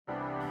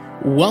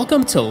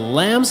Welcome to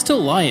Lambs to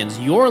Lions.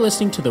 You're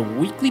listening to the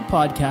weekly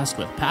podcast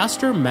with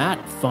Pastor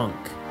Matt Funk.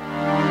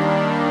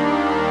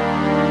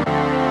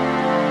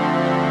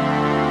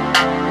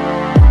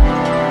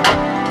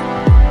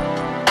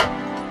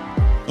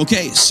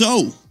 Okay,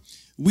 so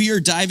we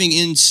are diving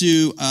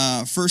into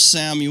 1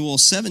 Samuel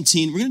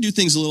 17. We're going to do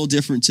things a little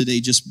different today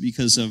just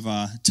because of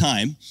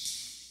time.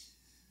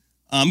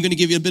 I'm going to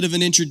give you a bit of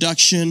an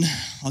introduction.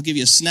 I'll give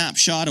you a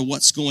snapshot of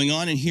what's going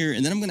on in here,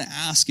 and then I'm going to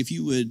ask if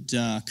you would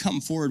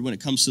come forward when it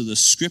comes to the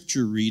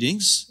scripture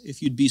readings.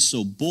 If you'd be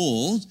so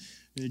bold,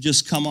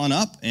 just come on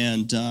up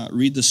and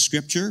read the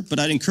scripture. But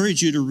I'd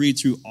encourage you to read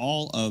through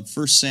all of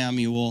 1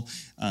 Samuel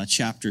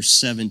chapter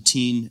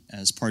 17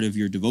 as part of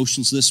your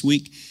devotions this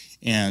week,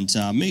 and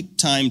make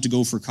time to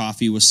go for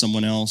coffee with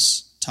someone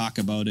else, talk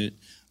about it,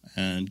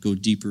 and go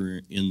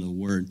deeper in the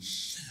Word.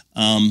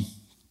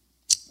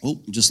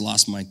 Just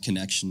lost my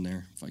connection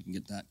there. If I can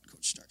get that,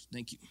 Coach Starks.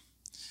 Thank you.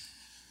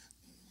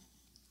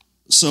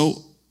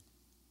 So,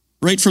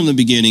 right from the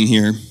beginning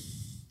here,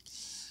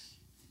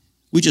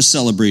 we just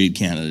celebrated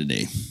Canada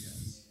Day.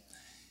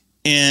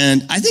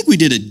 And I think we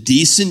did a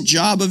decent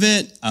job of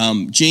it.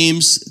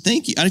 James,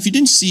 thank you. And if you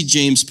didn't see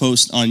James'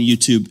 post on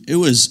YouTube, it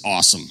was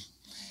awesome.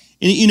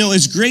 And, you know,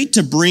 it's great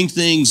to bring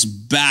things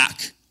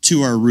back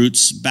to our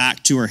roots,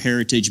 back to our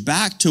heritage,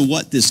 back to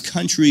what this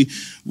country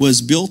was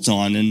built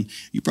on. And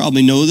you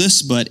probably know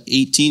this, but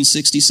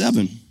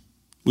 1867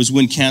 was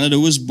when Canada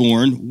was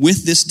born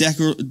with this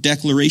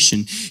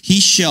declaration. He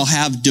shall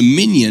have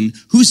dominion.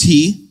 Who's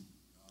he?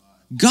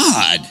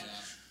 God.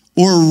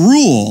 Or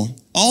rule,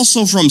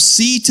 also from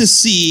sea to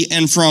sea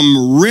and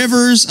from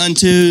rivers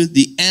unto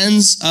the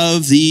ends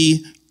of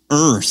the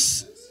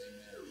earth.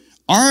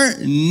 Our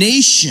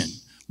nation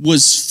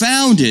was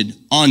founded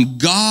on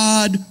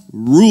God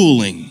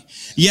ruling.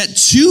 Yet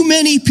too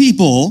many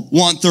people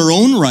want their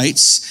own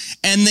rights,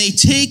 and they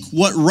take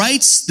what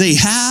rights they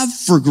have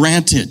for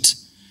granted.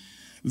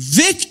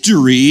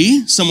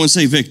 Victory, someone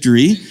say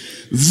victory.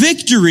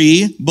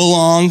 Victory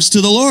belongs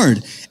to the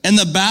Lord, and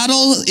the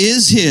battle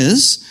is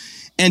his,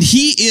 and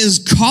he is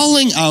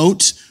calling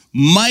out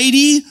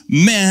mighty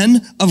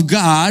men of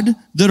God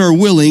that are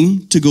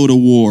willing to go to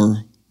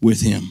war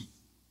with him.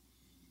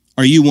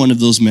 Are you one of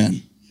those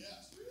men?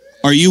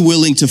 Are you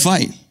willing to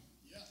fight?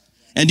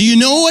 And do you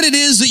know what it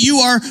is that you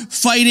are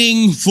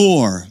fighting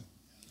for?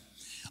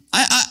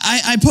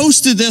 I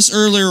posted this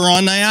earlier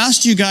on. I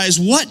asked you guys,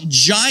 what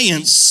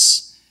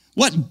giants,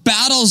 what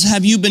battles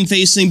have you been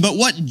facing, but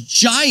what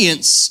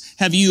giants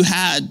have you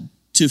had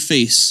to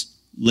face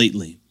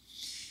lately?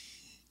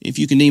 If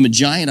you can name a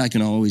giant, I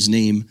can always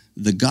name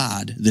the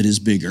God that is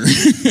bigger.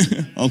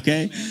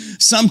 Okay?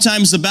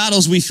 Sometimes the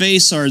battles we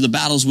face are the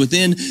battles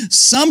within.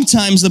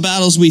 Sometimes the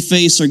battles we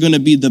face are going to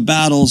be the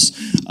battles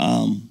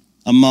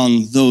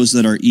among those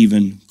that are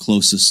even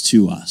closest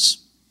to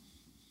us.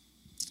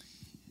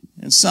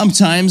 And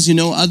sometimes, you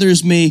know,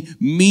 others may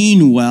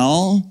mean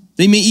well.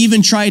 They may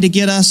even try to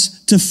get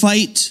us to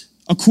fight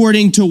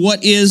according to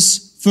what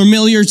is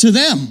familiar to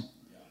them.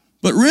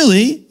 But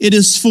really, it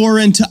is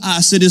foreign to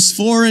us. It is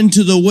foreign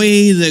to the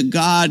way that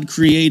God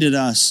created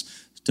us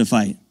to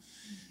fight.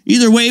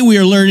 Either way,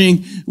 we're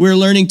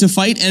learning to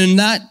fight, and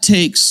that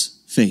takes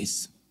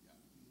faith.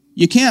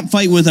 You can't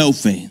fight without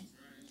faith.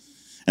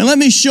 And let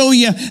me show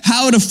you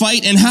how to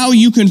fight and how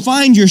you can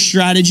find your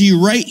strategy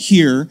right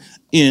here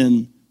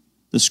in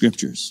the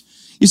scriptures.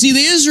 You see, the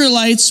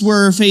Israelites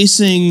were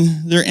facing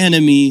their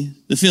enemy,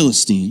 the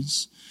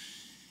Philistines.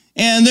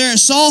 And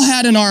Saul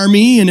had an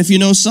army, and if you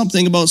know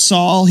something about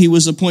Saul, he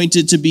was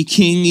appointed to be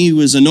king. He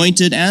was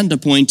anointed and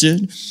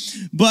appointed,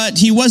 but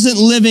he wasn't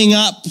living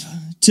up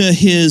to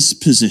his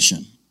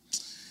position.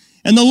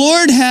 And the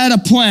Lord had a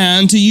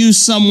plan to use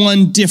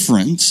someone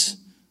different,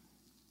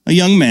 a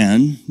young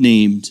man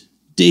named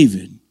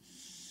David.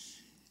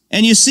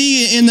 And you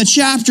see, in the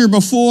chapter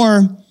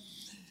before,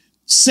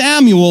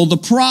 Samuel, the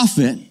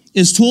prophet,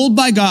 is told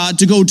by God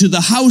to go to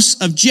the house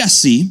of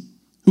Jesse,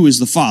 who is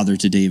the father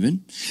to David.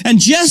 And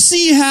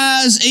Jesse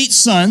has 8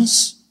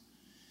 sons.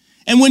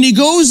 And when he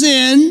goes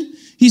in,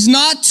 he's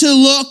not to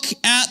look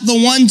at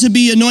the one to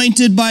be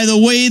anointed by the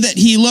way that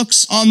he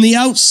looks on the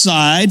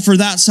outside, for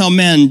that's how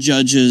man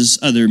judges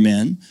other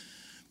men.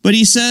 But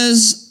he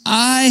says,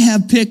 I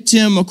have picked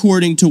him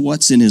according to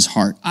what's in his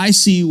heart. I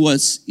see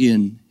what's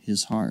in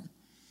his heart.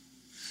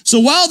 So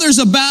while there's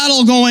a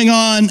battle going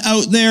on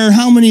out there,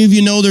 how many of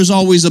you know there's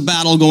always a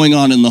battle going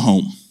on in the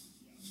home?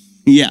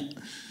 Yeah.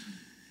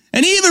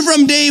 And even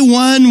from day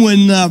one,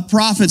 when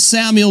prophet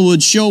Samuel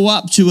would show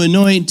up to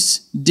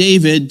anoint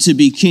David to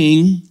be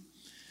king,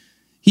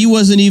 he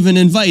wasn't even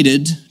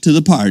invited to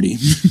the party.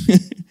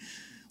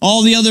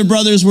 All the other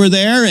brothers were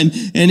there, and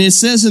it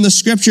says in the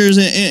scriptures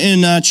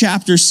in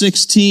chapter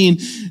 16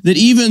 that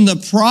even the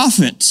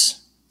prophet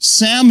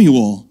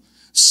Samuel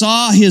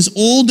saw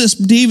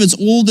David's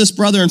oldest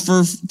brother, and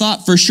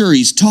thought for sure,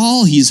 he's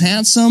tall, he's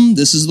handsome,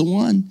 this is the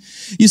one.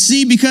 You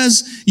see,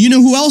 because you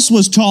know who else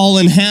was tall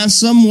and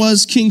handsome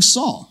was King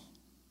Saul.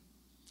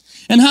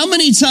 And how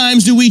many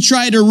times do we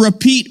try to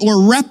repeat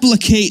or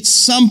replicate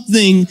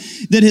something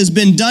that has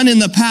been done in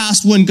the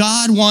past when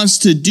God wants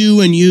to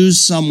do and use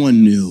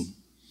someone new?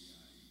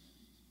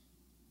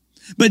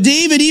 But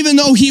David, even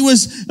though he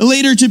was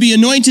later to be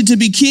anointed to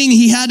be king,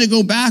 he had to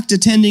go back to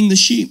tending the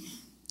sheep.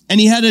 And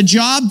he had a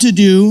job to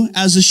do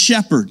as a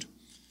shepherd.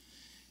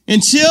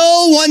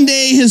 Until one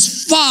day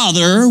his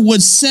father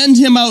would send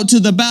him out to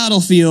the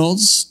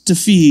battlefields to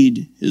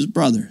feed his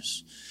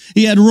brothers.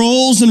 He had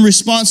roles and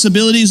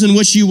responsibilities in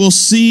which you will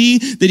see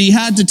that he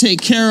had to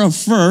take care of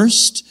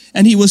first,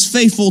 and he was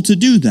faithful to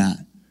do that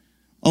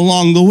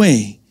along the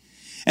way.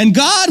 And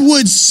God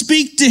would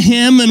speak to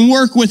him and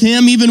work with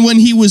him even when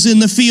he was in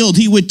the field.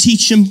 He would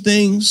teach him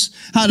things,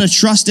 how to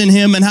trust in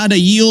him and how to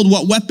yield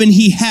what weapon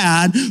he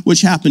had,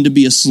 which happened to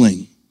be a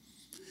sling.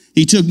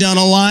 He took down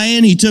a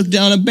lion, he took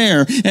down a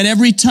bear, and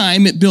every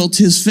time it built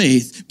his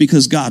faith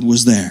because God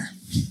was there.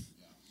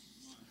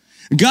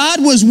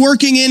 God was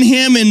working in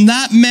him in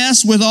that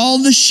mess with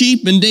all the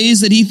sheep and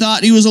days that he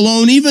thought he was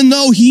alone, even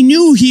though he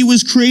knew he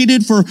was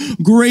created for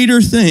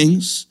greater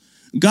things.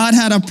 God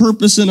had a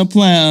purpose and a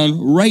plan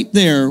right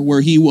there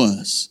where he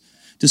was,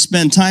 to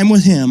spend time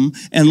with him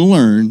and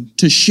learn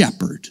to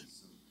shepherd.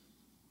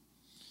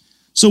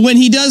 So when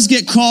he does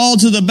get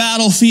called to the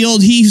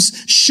battlefield,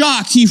 he's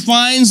shocked. He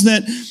finds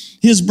that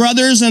his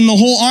brothers and the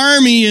whole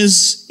army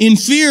is in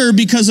fear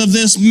because of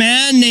this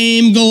man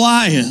named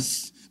Goliath.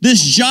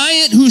 This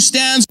giant who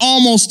stands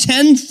almost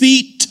 10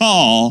 feet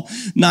tall,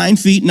 9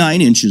 feet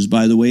 9 inches,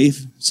 by the way, it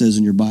says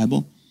in your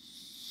Bible.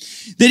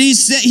 That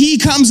he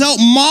comes out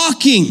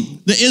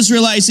mocking the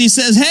Israelites. He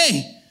says,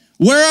 hey,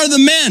 where are the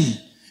men?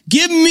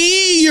 Give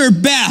me your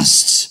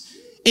best.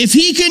 If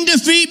he can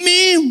defeat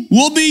me,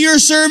 we'll be your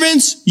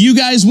servants. You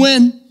guys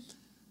win.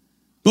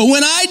 But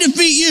when I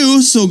defeat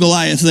you, so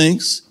Goliath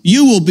thinks,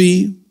 you will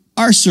be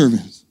our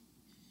servants.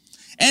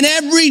 And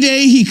every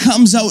day he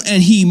comes out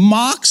and he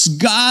mocks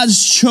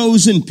God's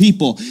chosen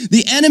people.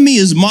 The enemy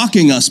is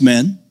mocking us,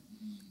 men.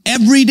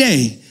 Every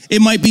day.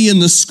 It might be in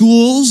the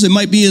schools, it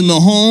might be in the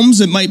homes,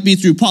 it might be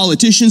through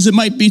politicians, it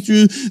might be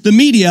through the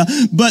media,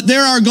 but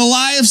there are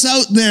Goliaths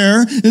out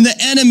there, and the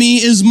enemy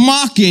is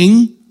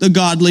mocking the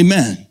godly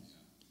men.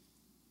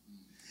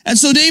 And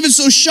so David's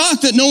so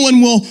shocked that no one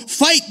will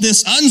fight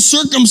this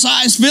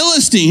uncircumcised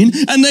Philistine,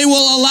 and they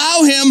will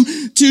allow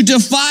him to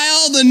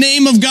defile the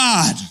name of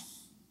God.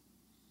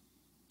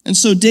 And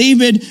so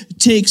David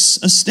takes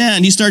a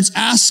stand. He starts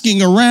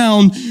asking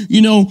around,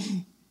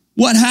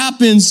 what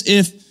happens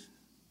if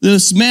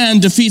this man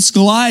defeats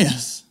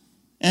Goliath?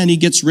 And he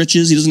gets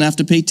riches. He doesn't have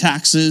to pay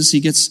taxes. He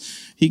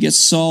gets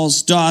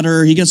Saul's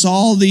daughter. He gets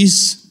all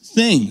these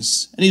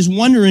things. And he's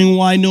wondering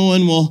why no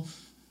one will.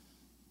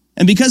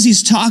 And because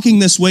he's talking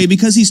this way,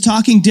 because he's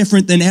talking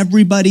different than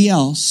everybody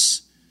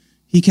else,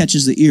 he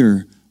catches the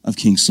ear of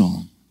King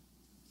Saul.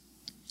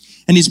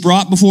 And he's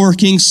brought before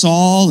King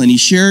Saul, and he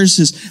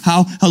shares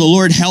how the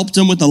Lord helped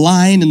him with the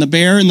lion and the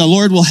bear, and the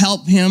Lord will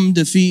help him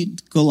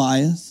defeat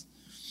Goliath.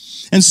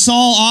 And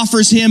Saul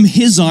offers him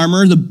his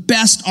armor, the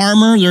best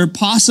armor there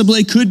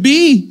possibly could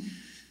be.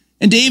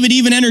 And David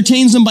even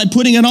entertains him by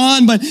putting it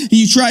on, but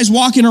he tries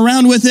walking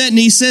around with it, and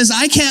he says,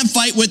 I can't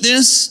fight with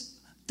this.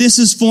 This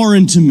is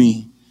foreign to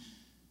me.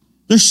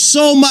 There's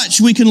so much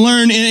we can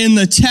learn in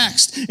the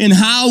text in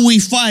how we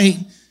fight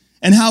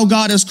and how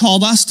God has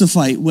called us to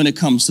fight when it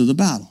comes to the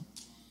battle.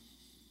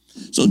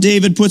 So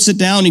David puts it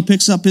down, he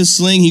picks up his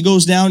sling, he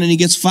goes down and he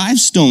gets 5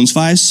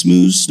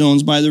 smooth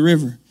stones by the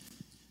river.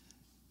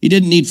 He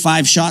didn't need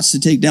 5 shots to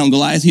take down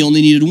Goliath. He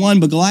only needed 1,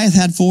 but Goliath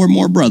had 4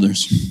 more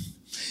brothers.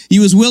 He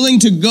was willing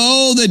to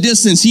go the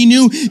distance. He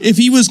knew if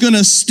he was going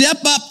to step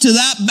up to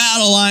that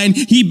battle line,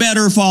 he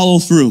better follow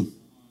through.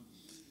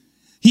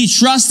 He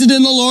trusted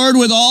in the Lord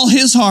with all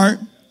his heart,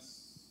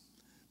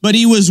 but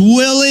he was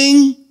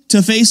willing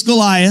to face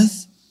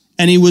Goliath,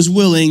 and he was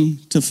willing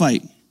to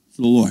fight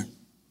for the Lord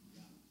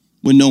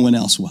when no one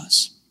else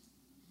was.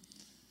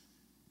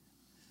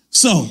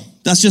 So,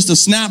 that's just a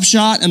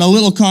snapshot and a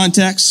little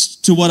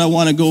context to what I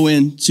want to go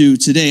into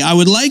today. I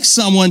would like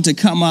someone to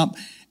come up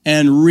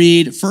and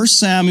read 1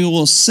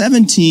 Samuel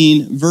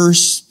 17,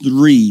 verse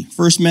 3.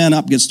 First man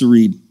up gets to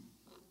read.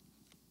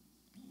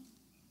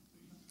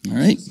 All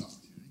right. Thank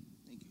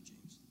you,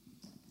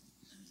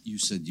 James. You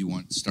said you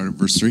want to start at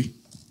verse 3?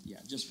 Yeah,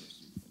 just verse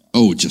 3.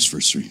 Oh, just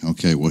verse 3.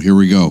 Okay, well, here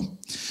we go.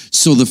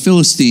 So the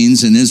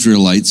Philistines and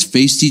Israelites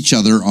faced each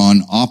other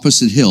on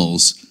opposite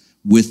hills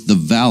with the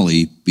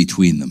valley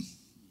between them.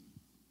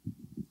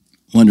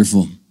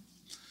 Wonderful.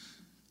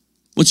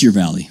 What's your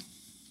valley?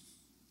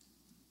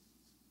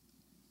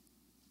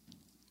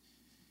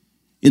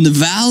 In the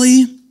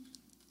valley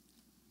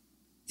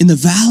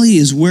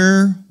is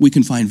where we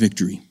can find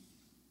victory.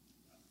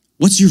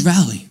 What's your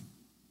valley?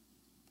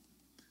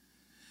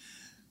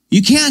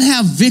 You can't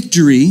have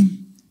victory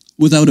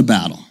without a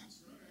battle.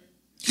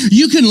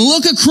 You can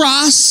look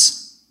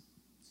across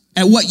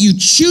at what you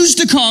choose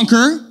to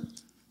conquer,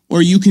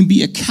 or you can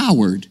be a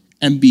coward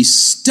and be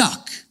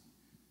stuck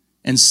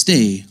and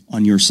stay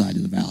on your side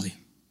of the valley.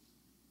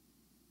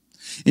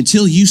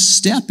 Until you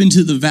step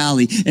into the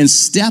valley and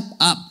step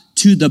up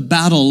to the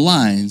battle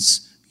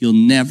lines, you'll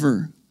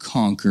never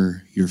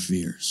conquer your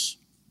fears.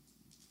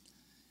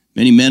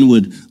 Many men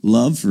would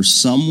love for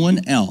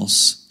someone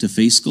else to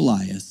face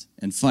Goliath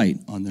and fight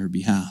on their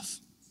behalf.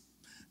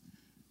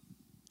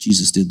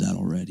 Jesus did that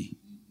already.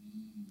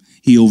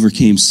 He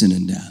overcame sin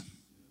and death.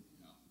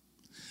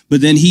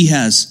 But then he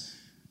has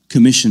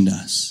commissioned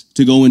us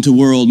to go into the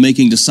world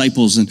making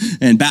disciples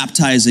and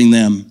baptizing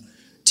them,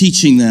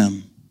 teaching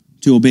them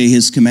to obey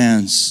his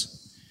commands.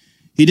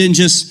 He didn't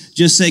just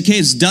say, okay,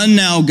 it's done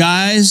now,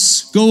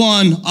 guys. Go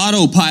on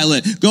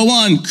autopilot. Go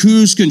on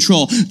cruise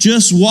control.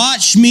 Just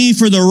watch me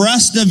for the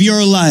rest of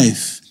your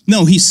life.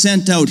 No, he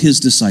sent out his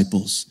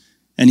disciples,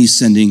 and he's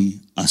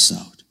sending us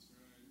out.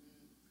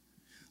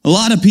 A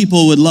lot of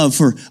people would love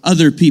for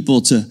other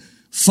people to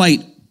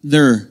fight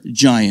their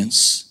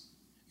giants.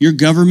 Your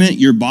government,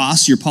 your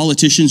boss, your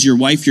politicians, your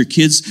wife, your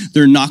kids,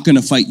 they're not going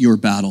to fight your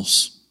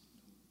battles.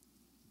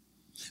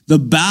 The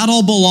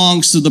battle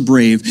belongs to the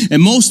brave.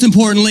 And most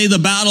importantly, the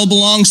battle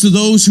belongs to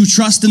those who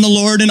trust in the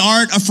Lord and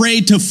aren't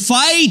afraid to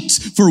fight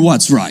for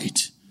what's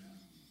right.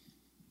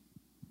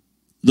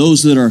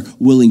 Those that are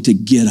willing to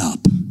get up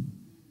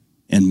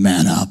and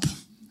man up.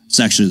 It's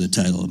actually the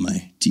title of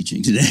my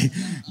teaching today.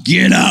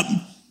 Get up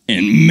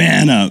and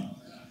man up.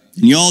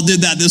 And you all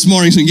did that this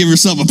morning, so give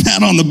yourself a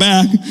pat on the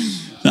back.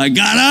 I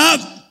got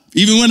up,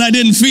 even when I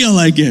didn't feel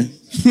like it.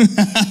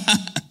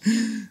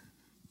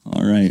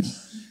 All right.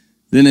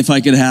 Then if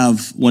I could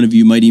have one of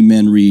you mighty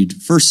men read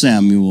 1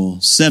 Samuel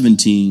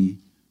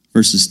 17,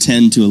 verses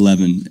 10 to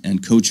 11,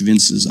 and Coach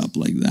Vince is up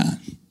like that.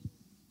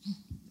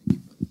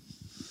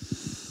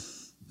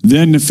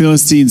 Then the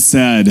Philistines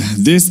said,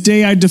 "This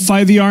day I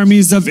defy the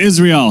armies of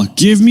Israel.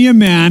 Give me a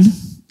man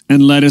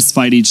and let us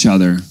fight each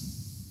other."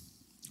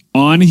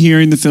 On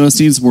hearing the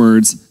Philistines'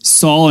 words,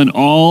 Saul and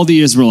all the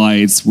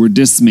Israelites were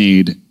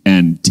dismayed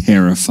and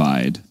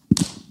terrified.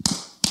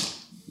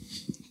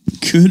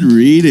 Good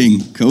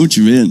reading, Coach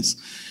Vince.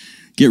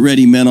 Get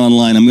ready, men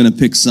online. I'm going to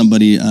pick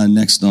somebody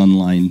next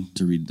online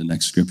to read the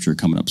next scripture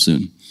coming up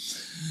soon.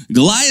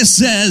 Goliath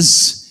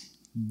says,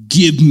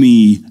 "Give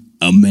me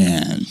a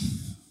man."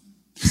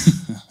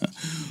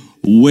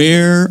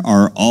 Where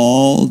are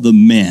all the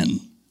men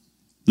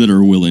that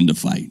are willing to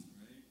fight?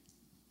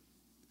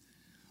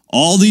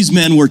 All these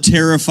men were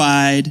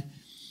terrified,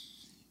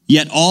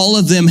 yet all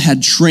of them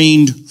had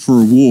trained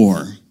for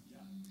war.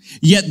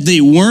 Yet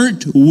they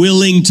weren't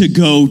willing to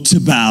go to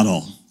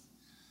battle.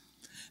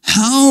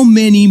 How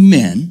many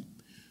men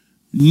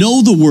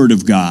know the Word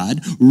of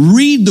God,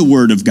 read the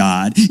Word of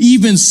God,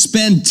 even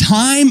spend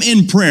time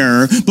in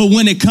prayer, but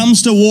when it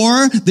comes to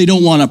war, they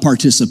don't want to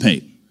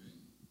participate?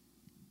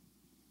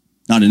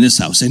 Not in this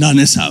house. Say, not in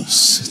this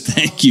house.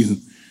 Thank you.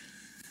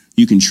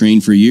 You can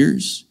train for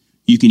years.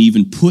 You can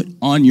even put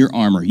on your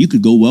armor. You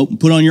could go out and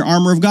put on your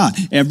armor of God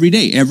every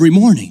day, every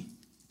morning,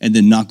 and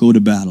then not go to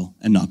battle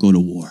and not go to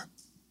war.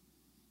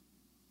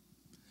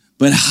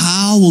 But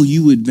how will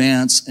you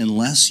advance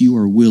unless you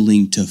are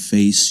willing to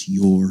face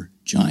your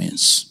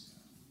giants?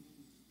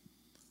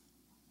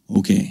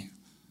 Okay,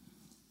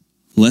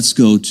 let's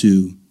go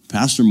to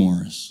Pastor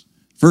Morris,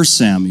 1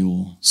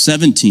 Samuel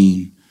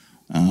 17,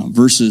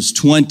 verses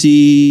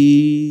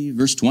 20,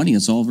 verse 20,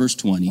 it's all verse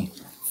 20.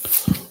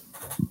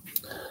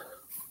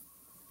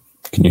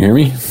 Can you hear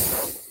me?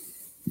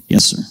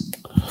 Yes, sir.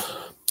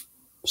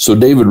 So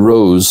David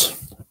rose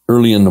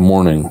early in the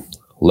morning,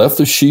 left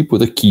the sheep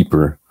with a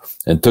keeper,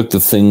 and took the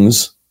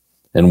things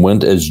and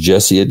went as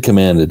Jesse had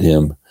commanded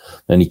him.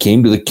 And he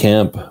came to the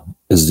camp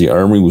as the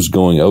army was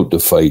going out to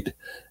fight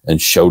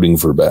and shouting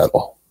for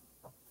battle.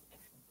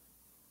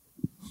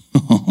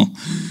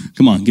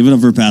 Come on, give it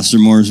up for Pastor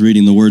Morris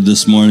reading the word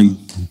this morning.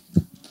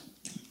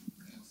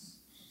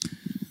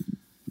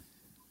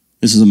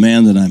 This is a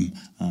man that I'm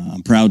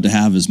proud to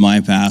have as my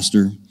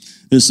pastor.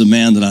 This is a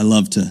man that I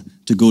love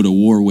to go to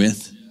war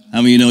with.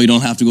 How many of you know you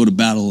don't have to go to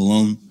battle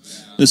alone?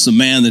 This is a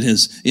man that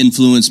has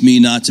influenced me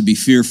not to be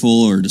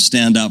fearful or to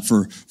stand up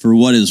for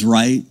what is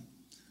right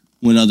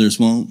when others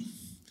won't.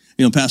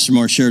 You know, Pastor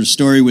Moore shared a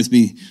story with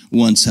me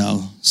once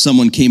how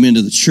someone came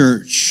into the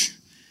church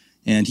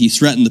and he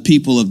threatened the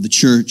people of the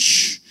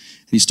church.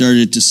 He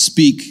started to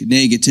speak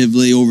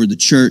negatively over the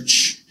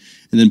church.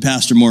 And then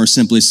Pastor Moore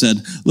simply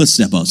said, "Let's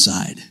step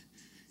outside."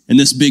 And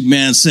this big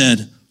man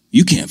said,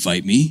 "You can't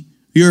fight me.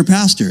 You're a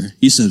pastor."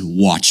 He said,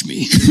 "Watch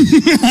me."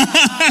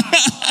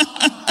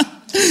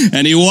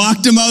 And he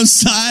walked him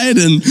outside,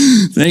 and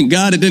thank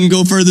God it didn't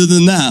go further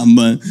than that.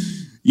 But,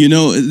 you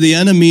know, the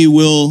enemy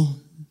will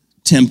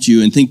tempt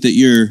you and think that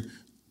you're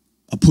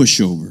a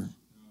pushover.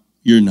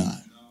 You're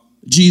not.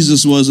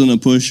 Jesus wasn't a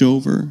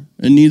pushover,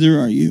 and neither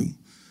are you.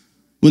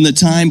 When the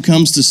time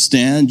comes to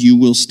stand, you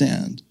will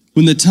stand.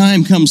 When the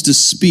time comes to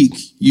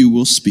speak, you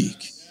will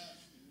speak.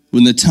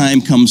 When the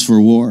time comes for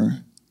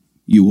war,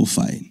 you will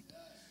fight.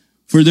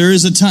 For there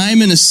is a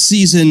time and a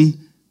season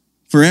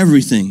for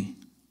everything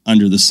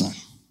under the sun.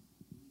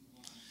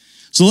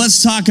 So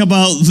let's talk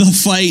about the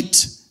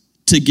fight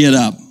to get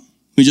up.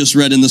 We just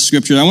read in the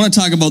scripture. I want to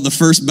talk about the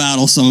first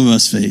battle some of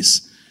us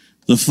face.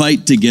 The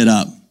fight to get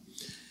up.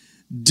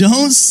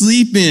 Don't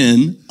sleep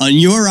in on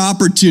your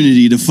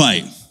opportunity to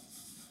fight.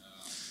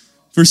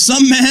 For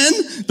some men,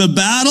 the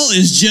battle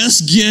is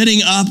just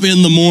getting up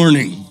in the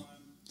morning.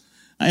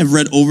 I have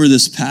read over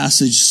this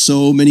passage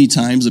so many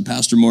times that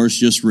Pastor Morris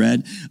just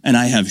read, and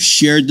I have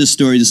shared this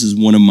story. This is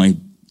one of my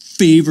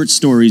favorite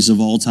stories of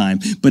all time,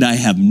 but I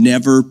have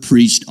never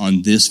preached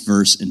on this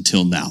verse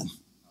until now.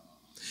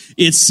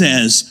 It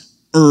says,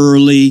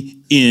 early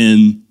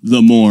in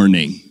the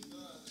morning.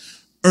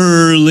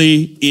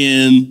 Early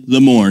in the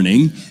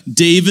morning,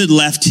 David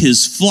left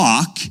his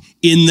flock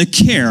in the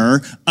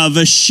care of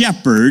a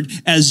shepherd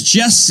as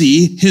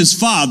Jesse, his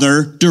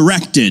father,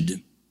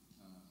 directed.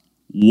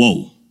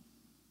 Whoa.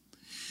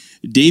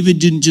 David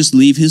didn't just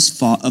leave his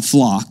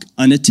flock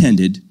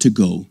unattended to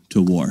go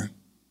to war.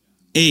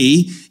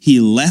 He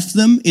left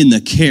them in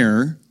the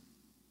care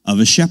of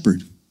a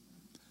shepherd.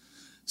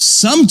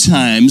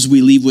 Sometimes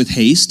we leave with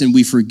haste and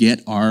we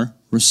forget our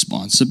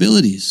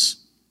responsibilities.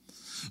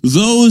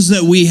 Those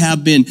that we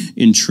have been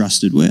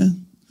entrusted with,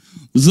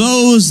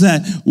 those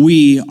that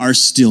we are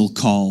still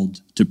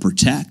called to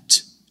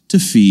protect, to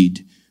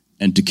feed,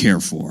 and to care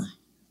for.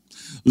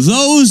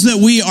 Those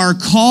that we are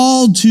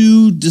called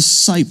to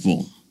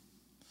disciple.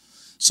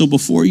 So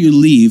before you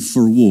leave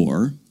for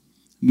war,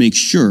 make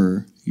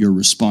sure your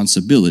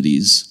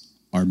responsibilities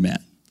are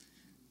met.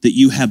 That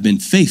you have been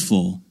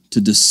faithful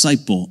to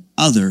disciple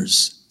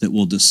others that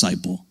will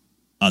disciple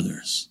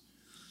others.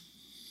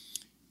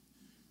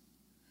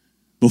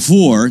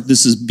 Before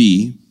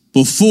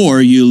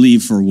you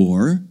leave for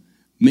war,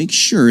 make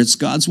sure it's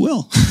God's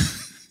will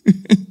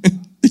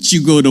that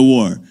you go to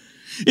war.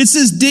 It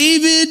says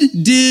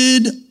David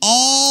did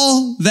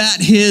all that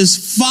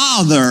his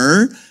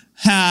father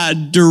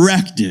had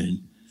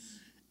directed.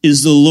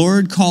 Is the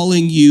Lord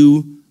calling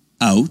you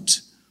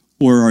out,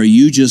 or are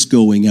you just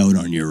going out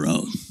on your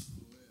own?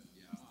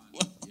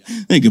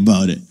 Think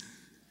about it.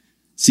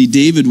 See,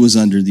 David was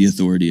under the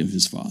authority of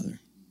his father.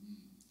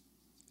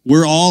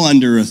 We're all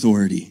under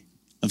authority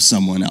of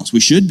someone else.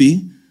 We should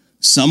be.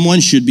 Someone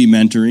should be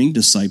mentoring,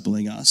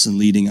 discipling us, and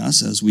leading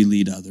us as we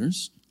lead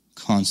others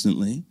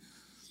constantly.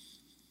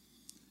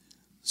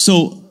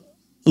 So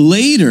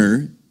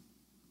later,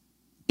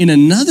 in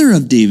another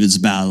of David's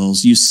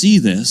battles, you see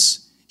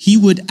this. He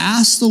would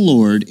ask the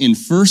Lord in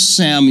 1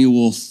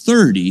 Samuel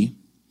 30,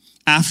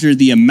 after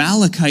the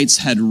Amalekites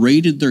had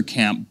raided their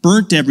camp,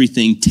 burnt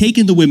everything,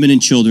 taken the women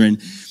and children,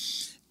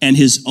 and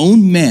his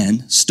own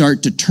men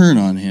start to turn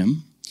on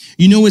him.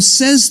 You know, it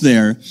says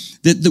there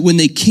that when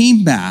they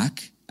came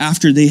back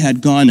after they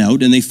had gone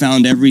out and they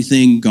found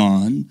everything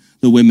gone,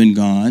 the women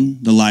gone,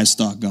 the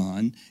livestock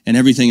gone, and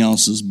everything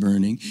else was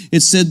burning,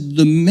 it said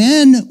the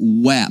men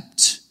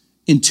wept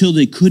until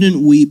they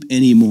couldn't weep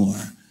anymore.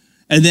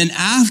 And then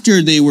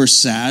after they were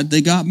sad,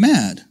 they got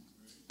mad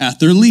at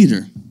their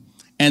leader.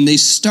 And they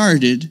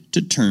started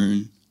to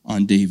turn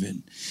on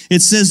David.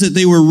 It says that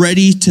they were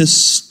ready to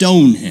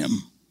stone him.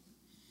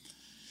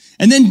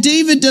 And then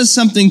David does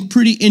something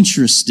pretty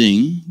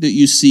interesting that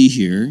you see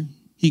here.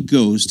 He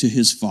goes to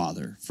his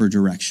father for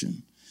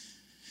direction.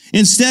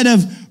 Instead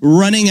of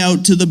running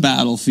out to the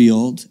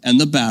battlefield and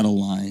the battle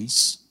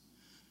lines,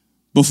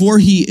 before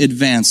he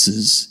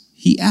advances,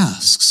 he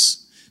asks.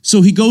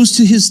 So he goes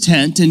to his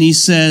tent and he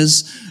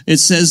says,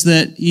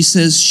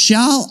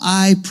 shall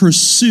I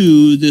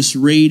pursue this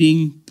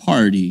raiding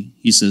party?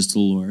 He says to the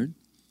Lord.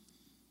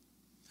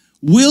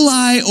 Will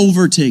I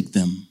overtake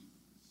them?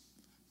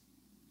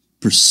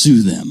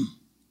 Pursue them.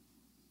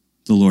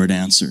 The Lord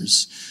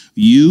answers.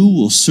 You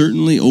will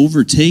certainly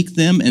overtake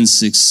them and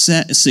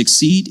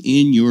succeed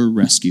in your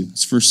rescue.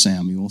 That's 1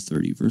 Samuel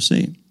 30, verse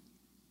 8.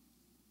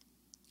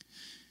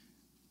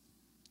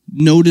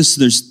 Notice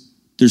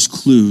there's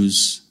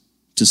clues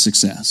to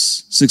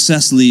success.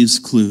 Success leaves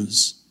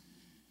clues.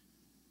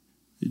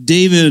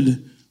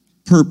 David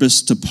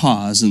purposed to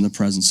pause in the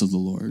presence of the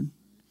Lord.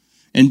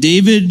 And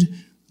David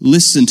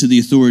listened to the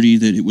authority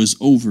that it was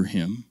over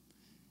him.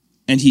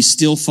 And he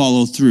still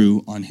followed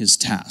through on his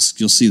task.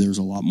 You'll see there's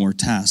a lot more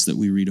tasks that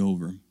we read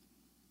over.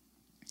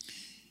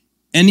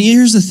 And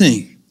here's the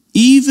thing.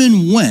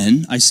 Even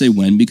when, I say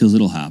when because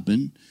it'll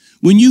happen,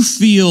 when you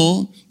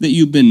feel that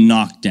you've been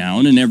knocked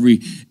down and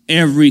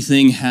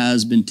everything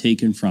has been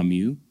taken from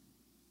you,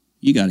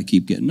 you got to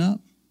keep getting up.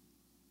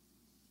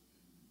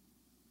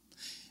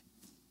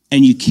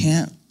 And you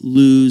can't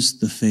lose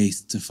the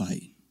faith to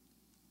fight.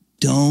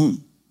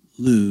 Don't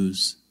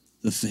lose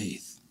the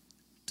faith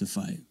to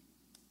fight.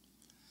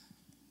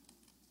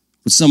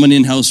 Would someone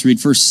in-house read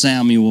 1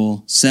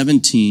 Samuel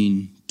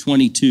 17,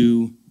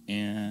 22,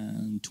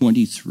 and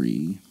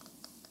 23?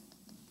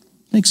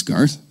 Thanks,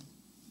 Garth.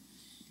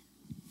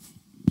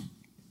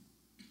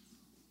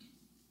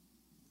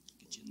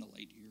 Get you in the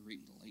light here, right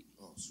in the light.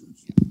 Oh,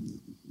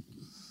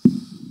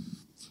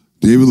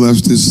 David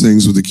left his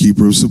things with the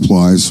keeper of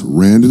supplies,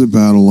 ran to the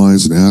battle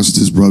lines, and asked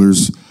his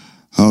brothers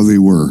how they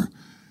were.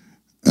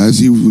 As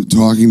he was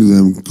talking to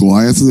them,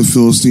 Goliath, the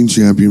Philistine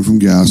champion from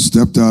Gath,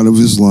 stepped out of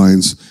his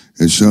lines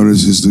and shouted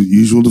his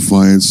usual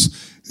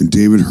defiance, and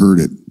David heard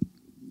it.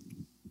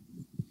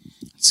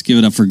 Let's give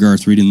it up for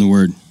Garth reading the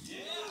word.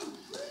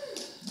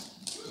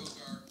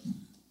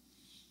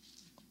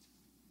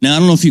 Now, I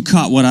don't know if you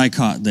caught what I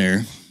caught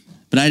there,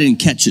 but I didn't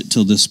catch it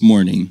till this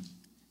morning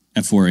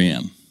at 4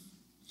 a.m.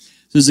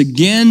 It says,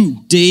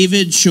 again,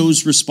 David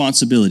shows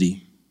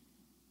responsibility.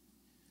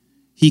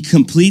 He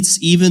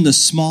completes even the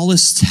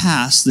smallest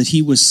task that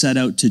he was set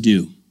out to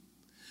do.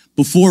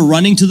 Before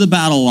running to the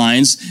battle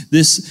lines,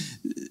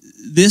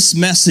 this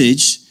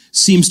message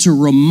seems to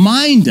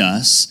remind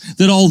us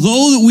that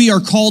although that we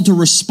are called to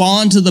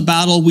respond to the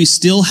battle, we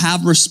still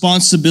have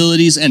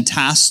responsibilities and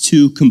tasks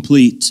to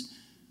complete.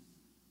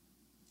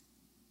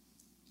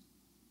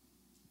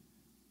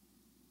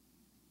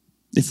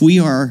 If we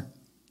are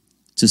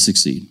to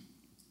succeed.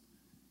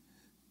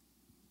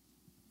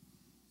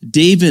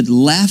 David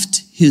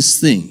left his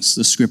things,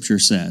 the scripture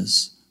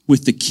says,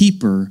 with the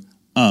keeper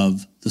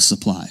of the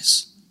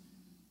supplies.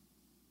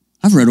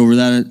 I've read over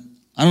that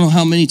I don't know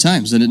how many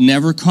times, and it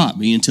never caught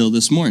me until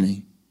this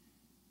morning.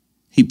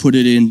 He put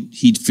it in,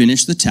 he'd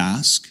finished the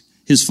task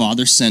his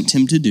father sent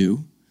him to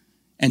do,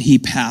 and he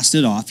passed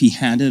it off, he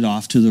handed it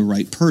off to the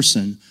right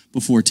person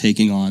before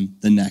taking on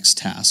the next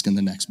task and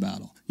the next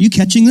battle. You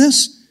catching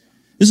this?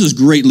 This is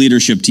great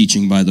leadership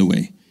teaching, by the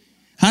way.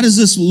 How does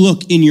this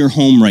look in your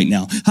home right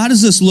now? How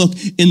does this look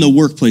in the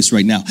workplace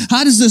right now?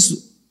 How does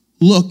this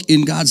look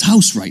in God's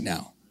house right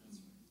now?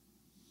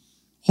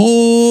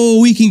 Oh,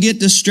 we can get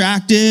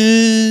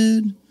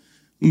distracted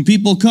when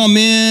people come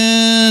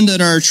in that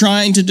are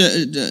trying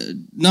to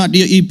not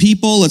eat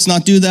people. Let's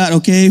not do that,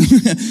 okay?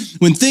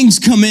 When things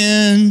come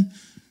in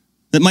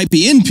that might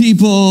be in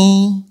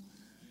people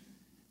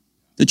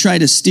that try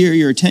to steer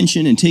your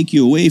attention and take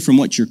you away from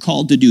what you're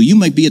called to do. You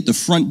might be at the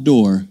front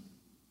door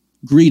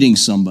greeting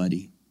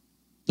somebody.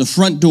 The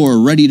front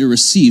door ready to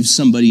receive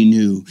somebody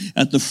new.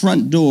 At the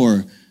front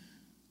door,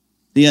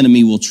 the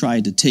enemy will try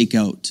to take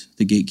out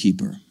the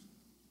gatekeeper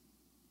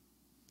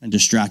and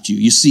distract you.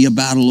 You see a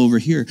battle over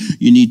here.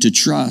 You need to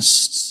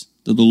trust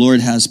that the Lord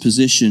has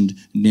positioned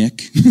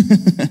Nick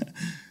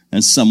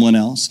and someone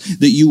else,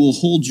 that you will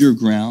hold your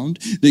ground,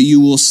 that you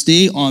will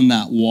stay on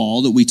that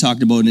wall that we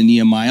talked about in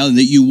Nehemiah, and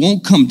that you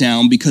won't come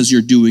down because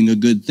you're doing a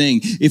good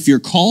thing. If you're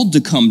called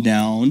to come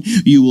down,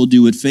 you will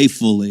do it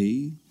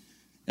faithfully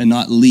and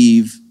not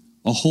leave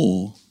a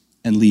hole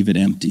and leave it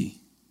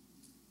empty.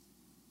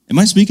 Am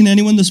I speaking to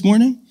anyone this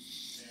morning?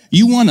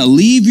 You want to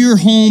leave your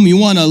home, you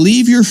want to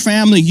leave your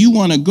family, you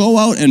want to go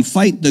out and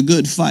fight the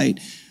good fight,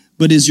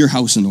 but is your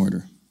house in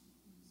order?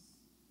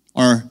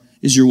 Or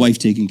is your wife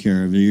taken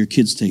care of? Are your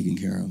kids taken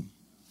care of?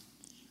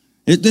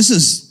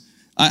 There's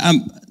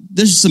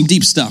some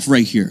deep stuff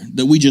right here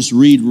that we just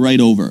read right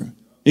over.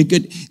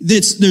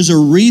 There's a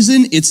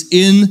reason it's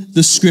in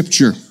the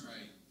scripture.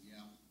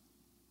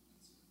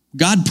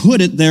 God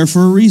put it there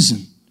for a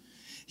reason.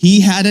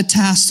 He had a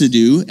task to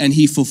do, and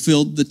he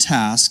fulfilled the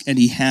task, and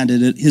he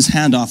handed it. His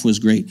handoff was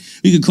great.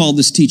 You could call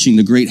this teaching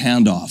the great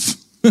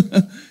handoff.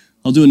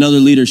 I'll do another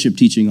leadership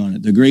teaching on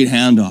it, the great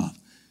handoff.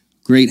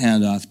 Great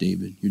handoff,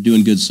 David. You're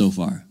doing good so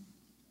far.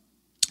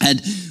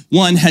 Had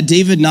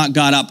David not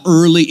got up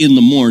early in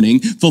the morning,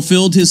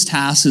 fulfilled his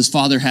task his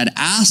father had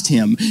asked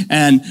him,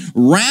 and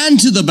ran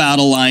to the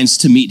battle lines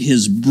to meet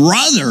his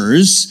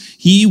brothers,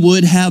 he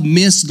would have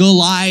missed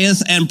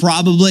Goliath and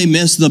probably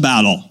missed the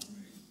battle.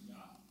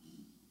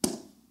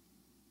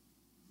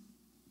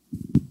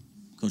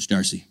 Coach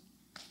Darcy,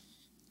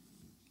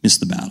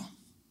 missed the battle.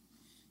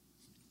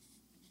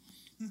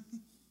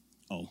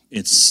 Oh,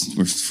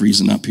 we're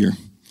freezing up here.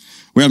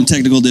 We're having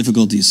technical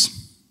difficulties.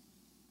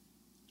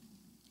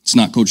 It's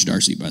not Coach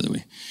Darcy, by the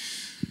way.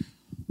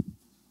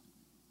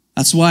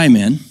 That's why,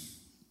 man,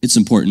 it's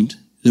important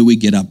that we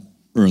get up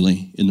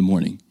early in the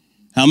morning.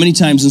 How many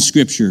times in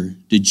Scripture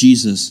did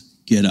Jesus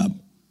get up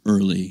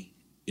early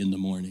in the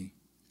morning?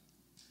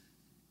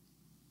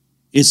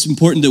 It's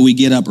important that we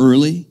get up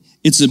early.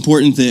 It's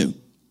important that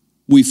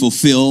we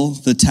fulfill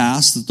the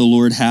task that the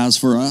Lord has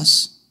for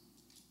us.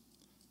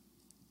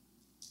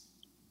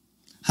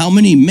 How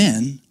many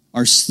men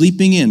are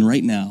sleeping in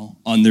right now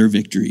on their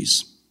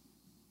victories?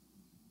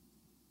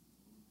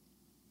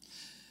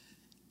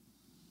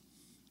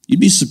 You'd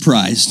be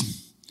surprised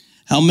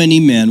how many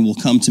men will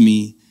come to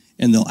me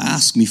and they'll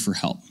ask me for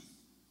help.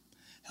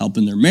 Help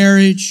in their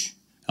marriage,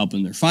 help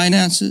in their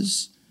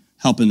finances,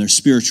 help in their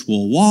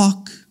spiritual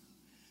walk.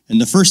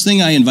 And the first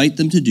thing I invite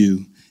them to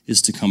do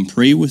is to come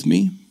pray with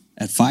me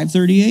at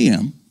 5:30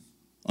 a.m.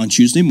 on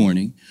Tuesday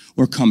morning,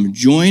 or come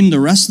join the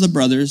rest of the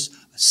brothers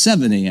at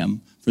 7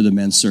 a.m. for the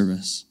men's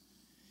service.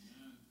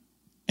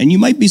 And you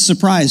might be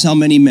surprised how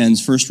many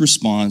men's first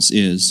response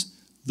is,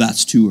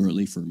 that's too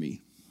early for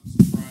me.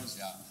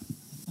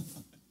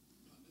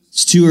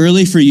 It's too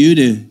early for you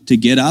to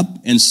get up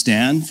and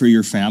stand for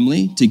your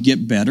family, to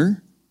get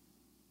better.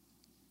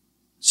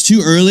 It's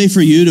too early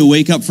for you to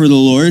wake up for the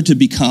Lord, to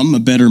become a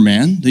better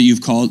man than you've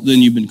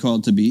been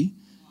called to be.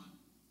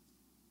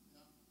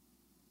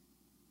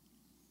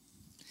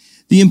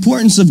 The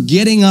importance of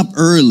getting up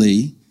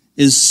early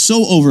is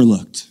so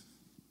overlooked.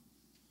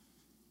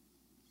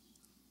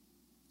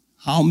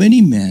 How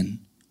many men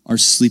are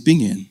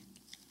sleeping in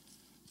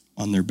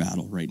on their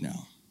battle right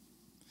now?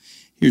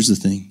 Here's the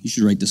thing. You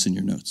should write this in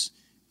your notes.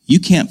 You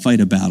can't fight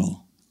a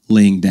battle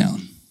laying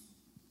down.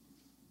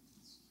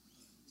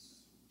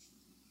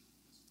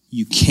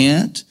 You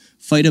can't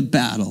fight a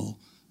battle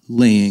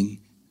laying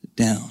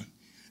down.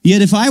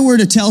 Yet if I were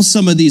to tell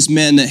some of these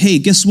men that, hey,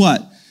 guess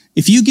what?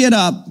 If you get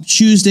up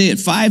Tuesday at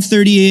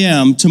 5:30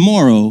 a.m.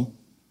 tomorrow,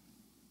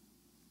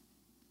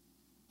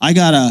 I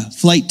got a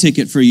flight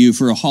ticket for you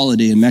for a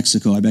holiday in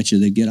Mexico, I bet you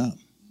they'd get up.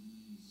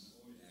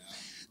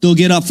 They'll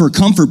get up for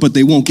comfort, but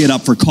they won't get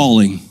up for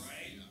calling.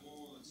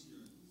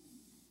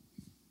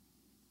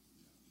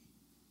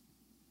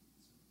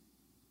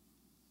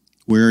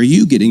 Where are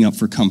you getting up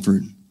for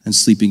comfort and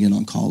sleeping in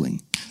on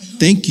calling?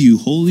 Thank you,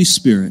 Holy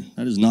Spirit.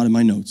 That is not in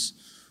my notes.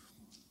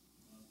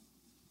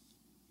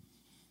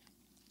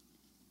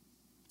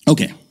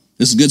 Okay,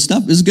 this is good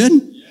stuff. This is good?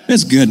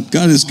 It's good.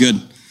 God is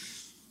good.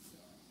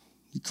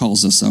 He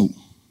calls us out,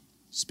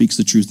 speaks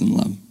the truth in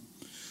love.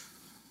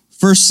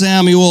 1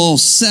 Samuel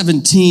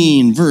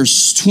 17,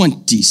 verse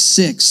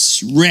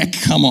 26. Rick,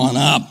 come on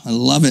up. I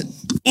love it.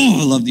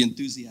 Oh, I love the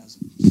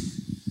enthusiasm.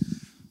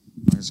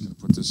 I'm just going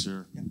to put this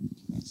here.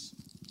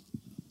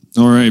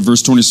 All right,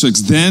 verse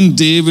 26. Then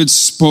David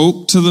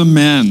spoke to the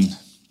men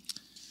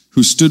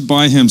who stood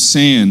by him,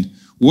 saying,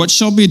 what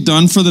shall be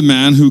done for the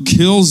man who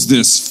kills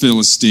this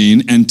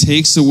Philistine and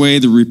takes away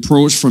the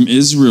reproach from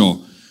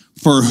Israel?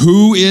 For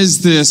who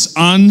is this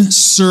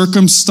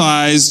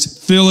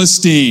uncircumcised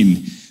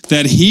Philistine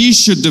that he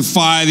should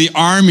defy the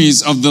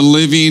armies of the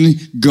living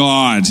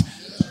God?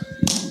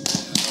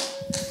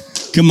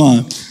 Come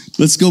on.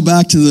 Let's go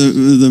back to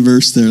the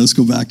verse there. Let's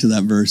go back to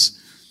that verse.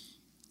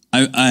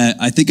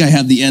 I think I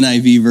have the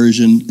NIV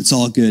version. It's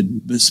all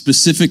good. But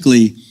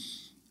specifically,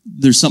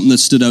 there's something that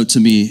stood out to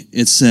me.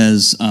 It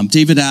says,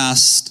 David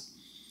asked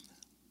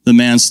the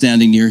man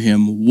standing near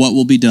him, what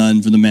will be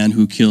done for the man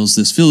who kills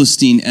this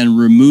Philistine and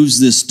removes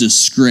this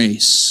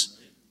disgrace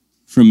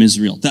from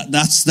Israel?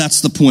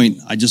 That's the point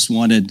I just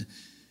wanted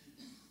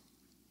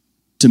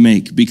to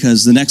make,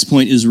 because the next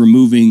point is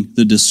removing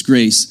the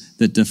disgrace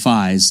that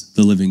defies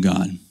the living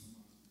God.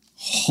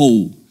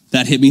 Oh,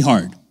 that hit me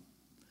hard.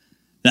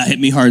 That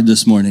hit me hard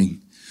this morning.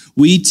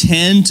 We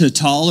tend to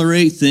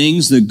tolerate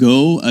things that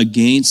go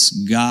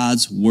against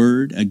God's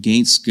word,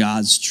 against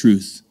God's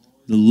truth,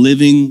 the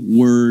living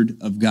word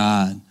of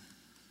God.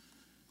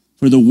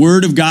 For the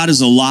word of God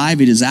is alive,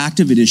 it is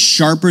active, it is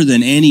sharper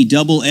than any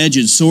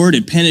double-edged sword.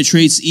 It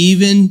penetrates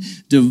even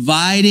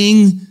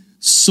dividing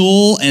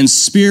soul and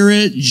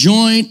spirit,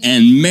 joint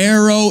and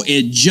marrow.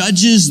 It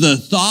judges the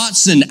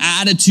thoughts and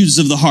attitudes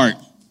of the heart.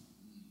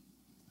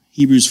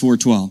 Hebrews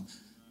 4:12.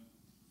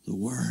 The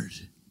word.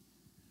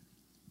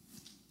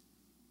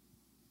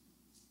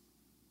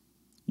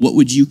 What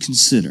would you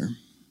consider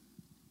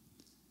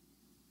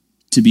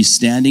to be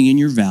standing in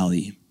your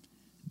valley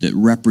that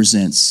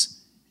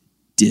represents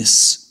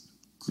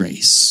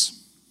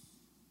disgrace?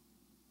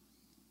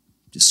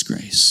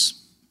 Disgrace.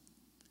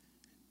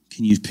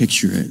 Can you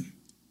picture it?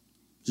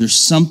 Is there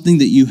something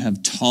that you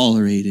have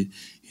tolerated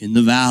in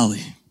the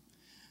valley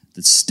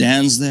that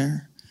stands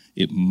there?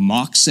 It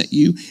mocks at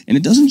you. And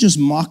it doesn't just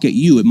mock at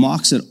you, it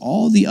mocks at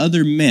all the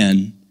other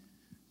men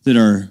that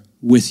are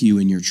with you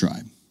in your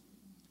tribe,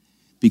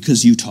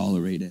 because you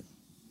tolerate it.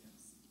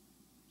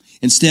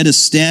 Instead of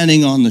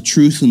standing on the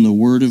truth and the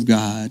word of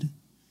God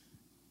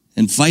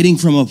and fighting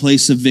from a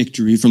place of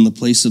victory, from the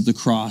place of the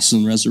cross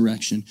and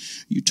resurrection,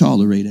 you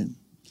tolerate it.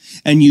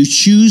 And you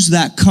choose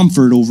that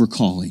comfort over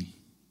calling.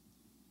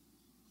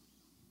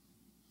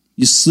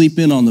 You sleep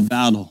in on the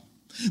battle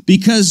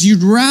because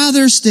you'd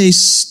rather stay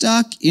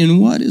stuck in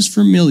what is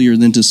familiar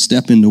than to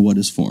step into what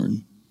is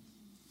foreign.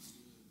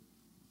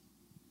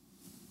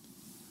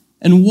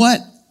 And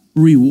what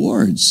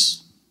rewards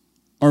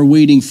are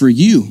waiting for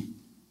you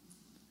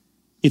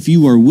if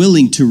you are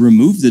willing to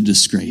remove the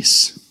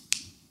disgrace?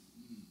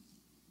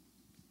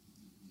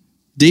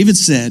 David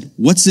said,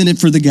 what's in it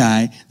for the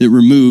guy that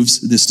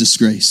removes this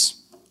disgrace?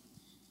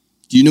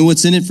 Do you know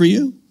what's in it for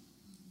you?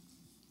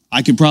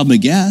 I could probably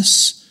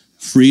guess.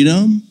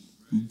 Freedom,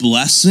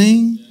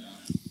 blessing,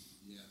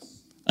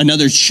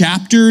 another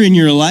chapter in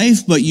your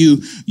life, but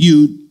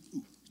you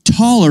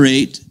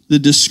tolerate the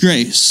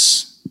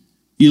disgrace.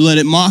 You let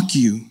it mock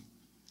you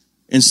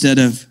instead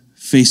of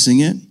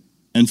facing it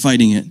and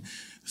fighting it.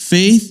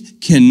 Faith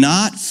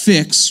cannot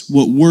fix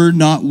what we're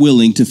not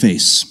willing to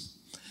face.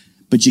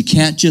 But you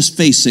can't just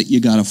face it,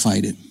 you got to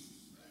fight it.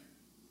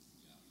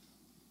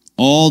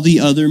 All the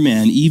other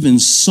men, even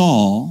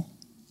Saul,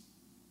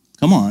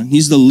 come on,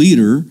 he's the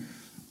leader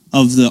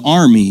of the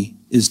army,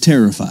 is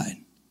terrified.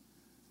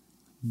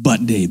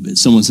 But David.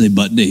 Someone say,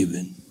 but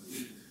David.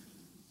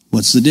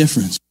 What's the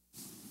difference?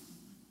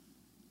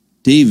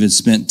 David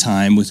spent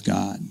time with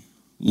God,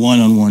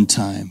 one-on-one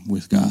time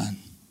with God.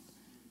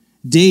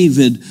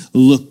 David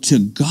looked to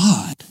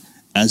God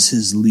as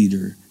his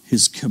leader,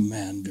 his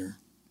commander.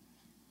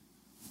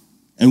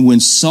 And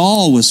when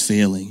Saul was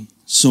failing,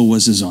 so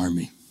was his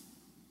army.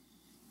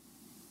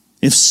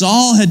 If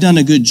Saul had done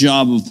a good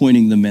job of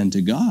pointing the men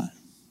to God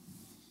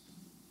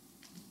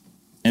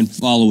and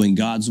following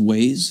God's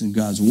ways and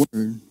God's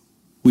word,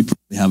 we'd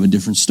probably have a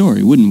different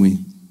story, wouldn't we?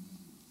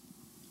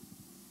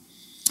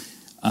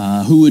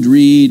 Who would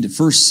read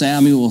 1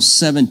 Samuel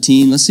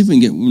 17? Let's see if we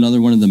can get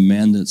another one of the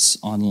men that's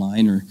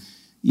online or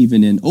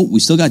even in. Oh, we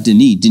still got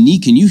Denis. Denis,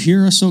 can you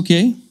hear us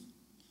okay?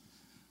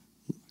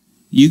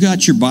 You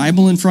got your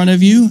Bible in front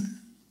of you?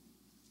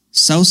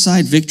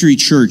 Southside Victory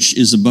Church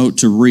is about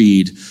to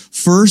read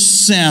 1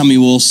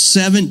 Samuel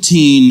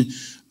 17,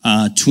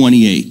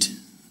 28.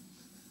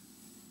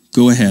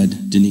 Go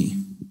ahead, Denis.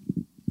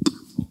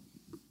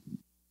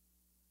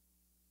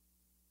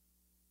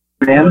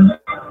 Then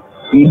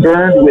he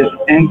burned with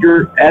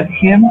anger at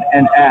him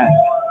and asked,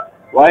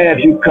 "Why have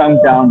you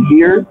come down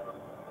here?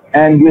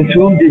 And with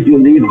whom did you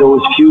leave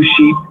those few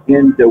sheep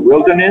in the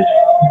wilderness?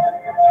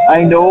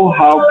 I know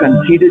how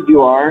conceited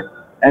you are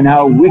and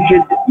how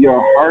wicked your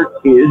heart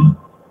is.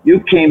 You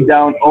came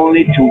down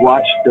only to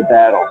watch the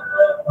battle."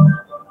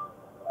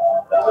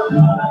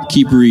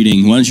 Keep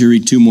reading. Why don't you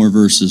read two more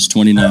verses,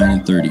 29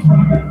 and 30.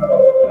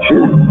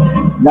 Sure.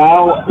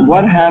 "Now,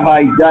 what have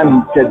I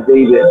done?" said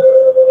David.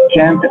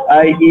 "Can't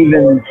I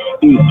even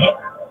speak?"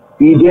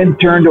 He then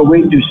turned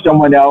away to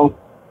someone else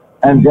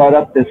and brought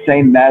up the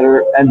same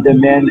matter, and the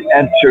men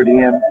answered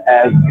him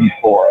as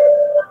before.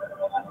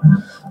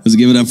 Let's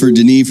give it up for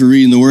Denis for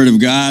reading the Word of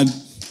God.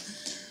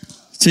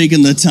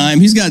 Taking the time.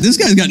 This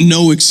guy's got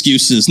no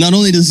excuses. Not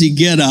only does he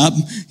get up,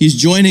 he's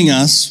joining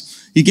us.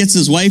 He gets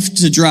his wife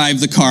to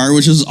drive the car,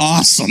 which is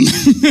awesome.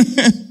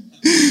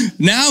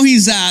 Now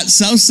he's at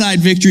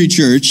Southside Victory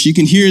Church. You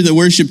can hear the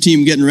worship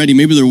team getting ready.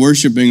 Maybe they're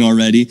worshiping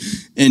already.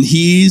 And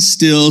he's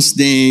still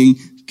staying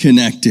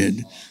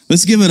connected.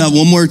 Let's give it up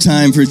one more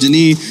time for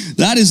Denis.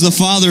 That is the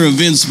father of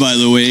Vince, by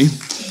the way.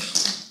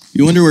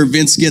 You wonder where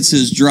Vince gets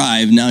his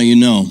drive. Now you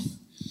know.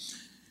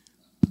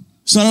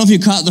 So I don't know if you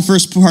caught the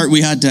first part.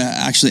 We had to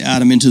actually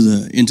add him into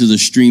the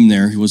stream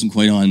there. He wasn't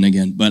quite on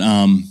again. But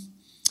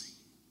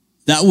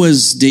that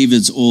was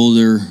David's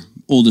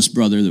oldest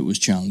brother that was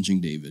challenging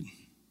David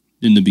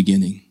in the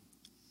beginning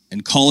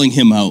and calling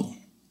him out.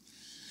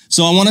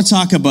 So I want to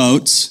talk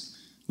about,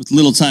 with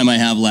little time I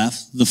have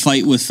left, the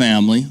fight with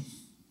family.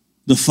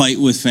 The fight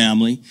with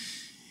family.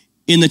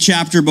 In the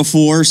chapter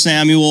before,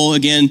 Samuel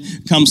again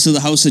comes to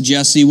the house of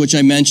Jesse, which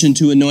I mentioned,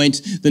 to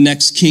anoint the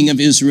next king of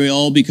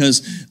Israel,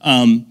 because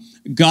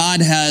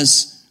God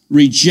has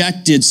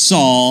rejected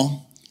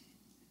Saul.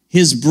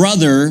 His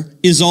brother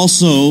is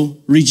also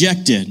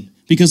rejected.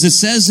 Because it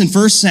says in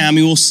 1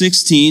 Samuel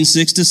 16,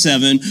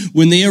 6-7,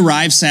 when they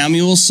arrived,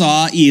 Samuel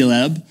saw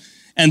Eliab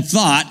and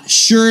thought,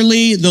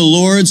 "Surely the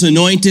Lord's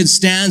anointed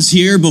stands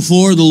here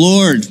before the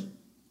Lord."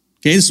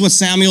 Okay, this is what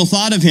Samuel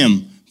thought of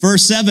him.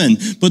 Verse 7,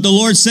 "But the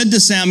Lord said to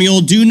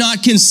Samuel, do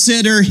not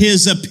consider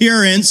his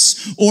appearance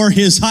or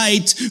his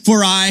height,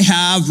 for I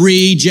have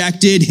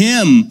rejected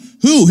him."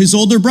 Who? His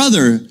older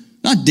brother,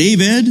 not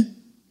David.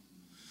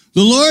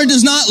 The Lord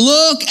does not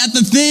look at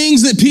the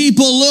things that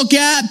people look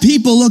at.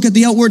 People look at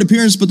the outward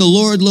appearance, but the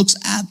Lord looks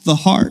at the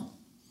heart.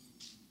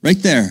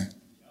 Right there.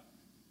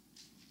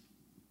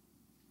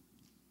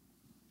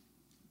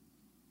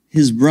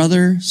 His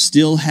brother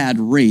still had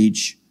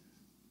rage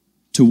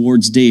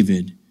towards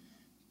David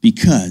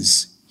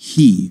because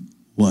he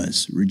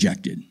was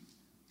rejected.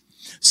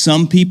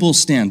 Some people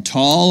stand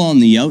tall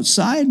on the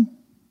outside,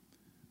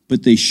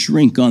 but they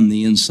shrink on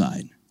the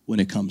inside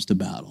when it comes to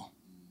battle.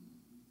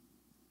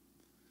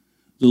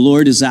 The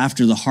Lord is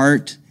after the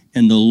heart,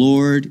 and the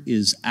Lord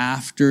is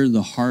after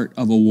the heart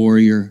of a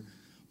warrior.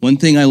 One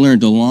thing I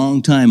learned a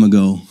long time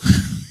ago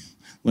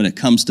when it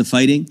comes to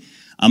fighting,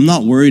 I'm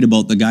not worried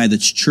about the guy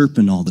that's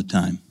chirping all the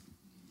time.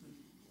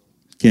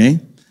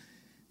 Okay?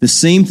 The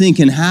same thing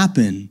can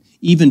happen,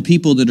 even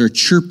people that are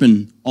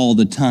chirping all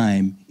the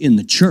time in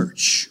the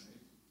church.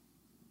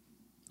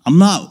 I'm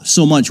not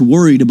so much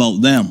worried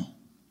about them.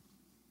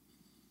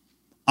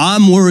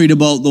 I'm worried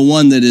about the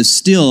one that is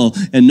still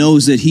and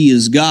knows that he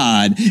is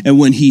God. And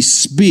when he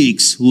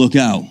speaks, look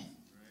out.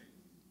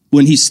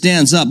 When he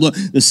stands up, look,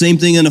 the same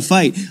thing in a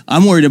fight.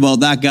 I'm worried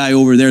about that guy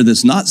over there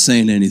that's not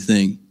saying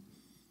anything.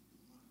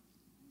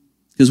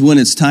 Because when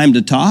it's time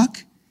to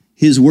talk,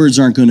 his words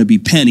aren't going to be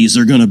pennies,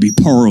 they're going to be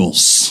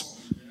pearls.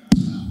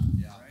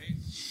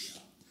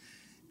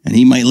 And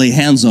he might lay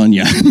hands on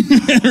you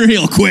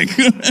real quick.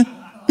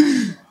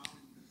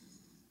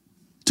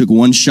 Took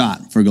one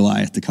shot for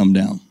Goliath to come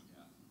down.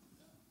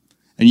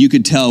 And you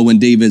could tell when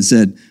David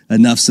said,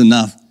 "Enough's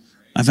enough.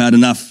 I've had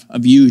enough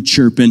of you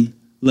chirping.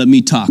 Let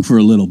me talk for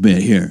a little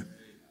bit here.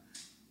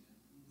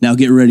 Now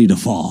get ready to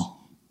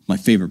fall." My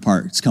favorite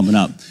part, it's coming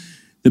up.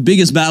 The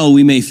biggest battle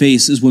we may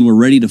face is when we're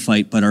ready to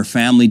fight, but our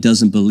family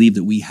doesn't believe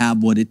that we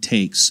have what it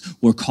takes,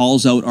 or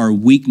calls out our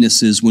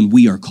weaknesses when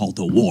we are called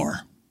to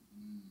war.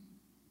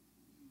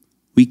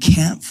 We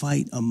can't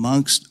fight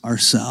amongst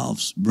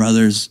ourselves,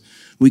 brothers.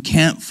 We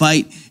can't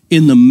fight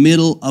in the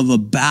middle of a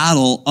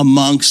battle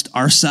amongst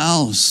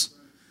ourselves.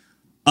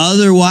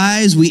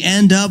 Otherwise, we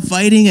end up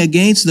fighting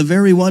against the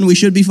very one we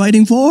should be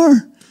fighting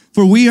for.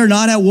 For we are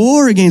not at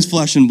war against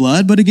flesh and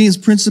blood, but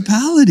against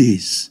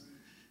principalities.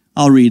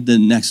 I'll read the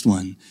next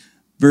one.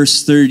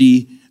 Verse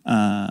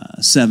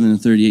 37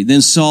 and 38.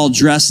 Then Saul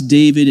dressed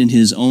David in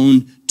his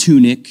own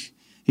tunic,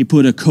 He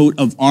put a coat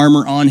of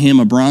armor on him,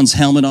 a bronze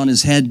helmet on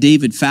his head.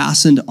 David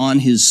fastened on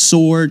his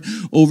sword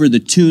over the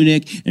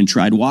tunic and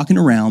tried walking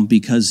around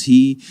because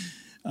he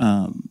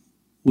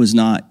was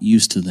not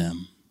used to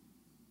them.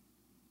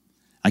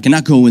 I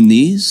cannot go in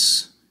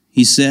these,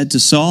 he said to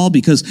Saul,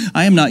 because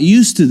I am not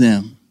used to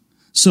them.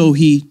 So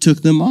he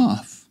took them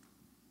off.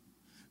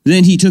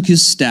 Then he took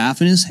his staff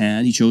in his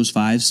hand. He chose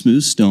 5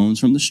 smooth stones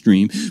from the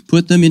stream,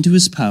 put them into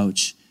his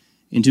pouch,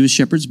 into his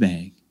shepherd's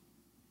bag.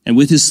 And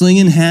with his sling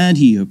in hand,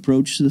 he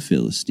approached the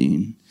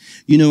Philistine.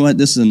 You know what?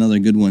 This is another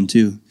good one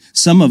too.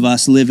 Some of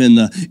us live in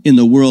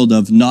the world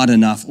of not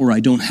enough, or I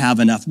don't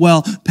have enough.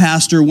 Well,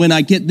 Pastor, when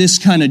I get this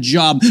kind of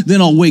job, then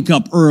I'll wake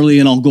up early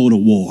and I'll go to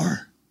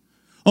war.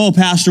 Oh,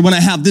 Pastor, when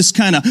I have this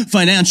kind of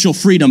financial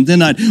freedom,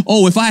 then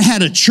if I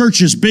had a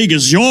church as big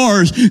as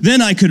yours, then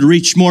I could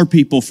reach more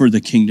people for the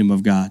kingdom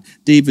of God.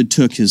 David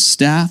took his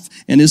staff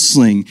and his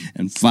sling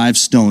and 5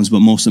 stones,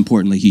 but most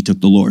importantly, he took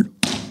the Lord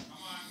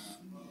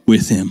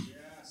with him.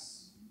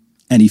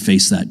 And he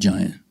faced that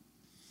giant.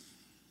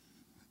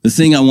 The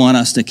thing I want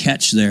us to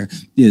catch there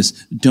is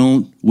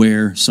don't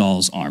wear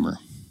Saul's armor.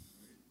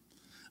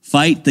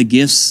 Fight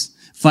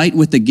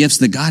with the gifts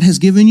that God has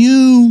given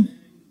you.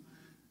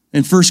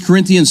 In 1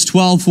 Corinthians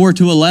 12,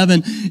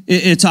 4-11,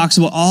 it talks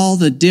about all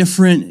the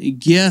different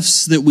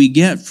gifts that we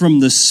get from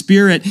the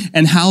Spirit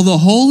and how the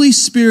Holy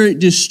Spirit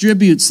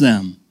distributes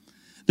them.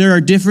 There are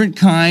different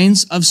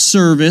kinds of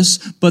service,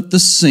 but the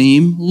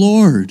same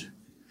Lord.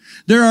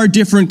 There are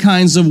different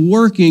kinds of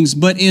workings,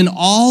 but in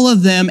all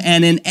of them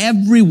and in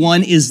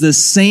everyone is the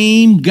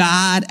same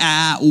God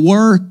at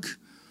work.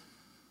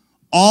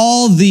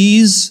 All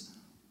these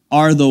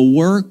are the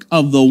work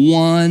of the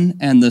one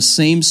and the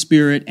same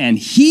Spirit, and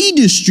he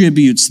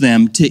distributes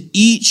them to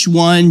each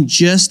one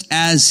just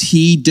as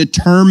he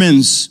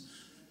determines,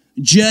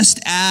 just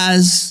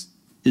as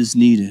is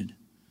needed.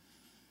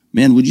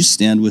 Man, would you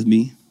stand with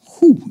me?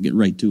 Get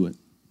right to it.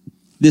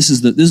 This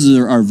is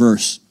our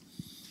verse.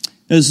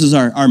 This is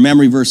our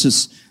memory verse.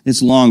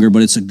 It's longer,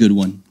 but it's a good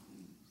one.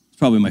 It's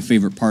probably my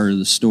favorite part of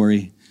the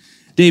story.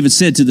 David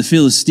said to the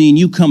Philistine,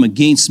 you come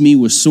against me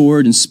with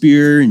sword and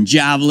spear and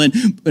javelin,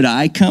 but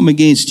I come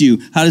against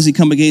you. How does he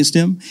come against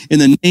him? In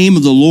the name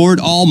of the Lord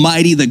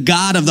Almighty, the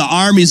God of the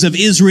armies of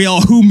Israel,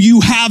 whom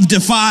you have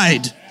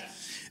defied.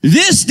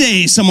 This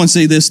day, someone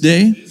say this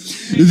day.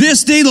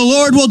 This day the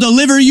Lord will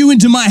deliver you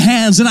into my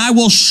hands, and I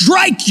will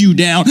strike you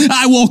down.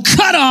 I will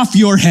cut off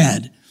your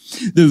head.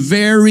 This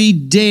very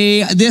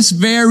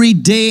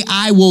day,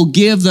 I will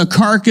give the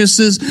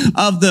carcasses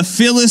of the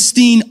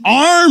Philistine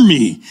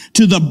army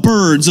to the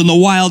birds and the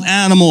wild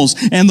animals,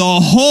 and the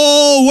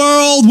whole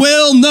world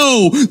will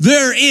know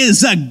there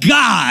is a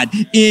God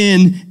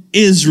in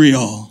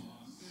Israel.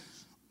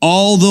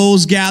 All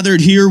those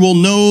gathered here will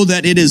know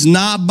that it is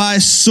not by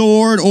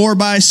sword or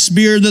by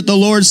spear that the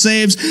Lord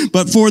saves,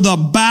 but for the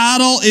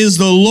battle is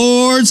the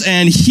Lord's,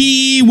 and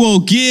he will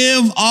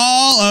give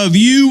all of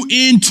you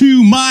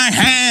into my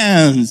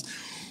hands.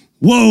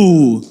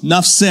 Whoa,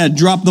 enough said.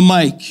 Drop the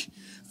mic.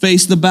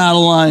 Face the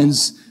battle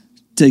lines.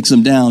 Takes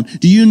them down.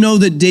 Do you know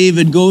that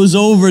David goes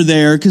over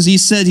there because he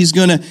said he's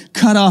going to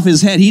cut off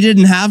his head? He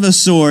didn't have a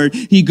sword.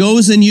 He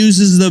goes and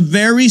uses the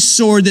very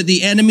sword that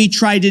the enemy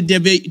tried to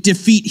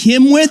defeat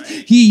him with.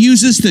 He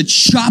uses to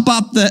chop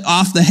off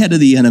the head of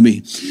the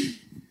enemy.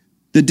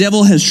 The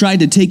devil has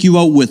tried to take you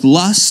out with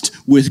lust,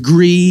 with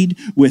greed,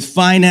 with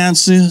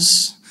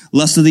finances,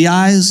 lust of the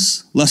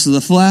eyes, lust of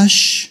the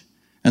flesh,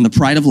 and the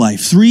pride of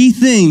life. 3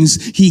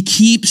 things he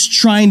keeps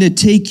trying to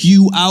take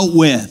you out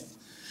with.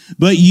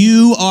 But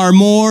you are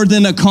more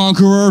than a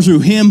conqueror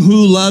through him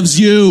who loves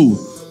you.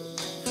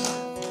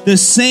 The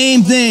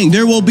same thing.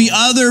 There will be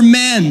other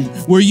men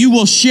where you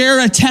will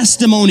share a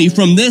testimony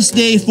from this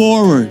day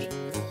forward.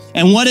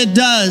 And what it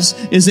does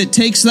is it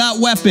takes that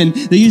weapon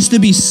that used to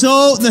be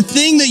the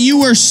thing that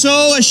you were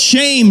so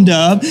ashamed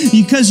of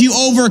because you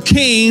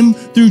overcame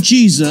through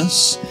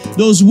Jesus,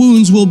 those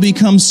wounds will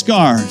become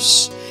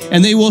scars.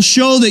 And they will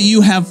show that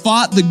you have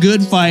fought the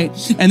good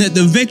fight and that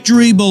the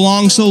victory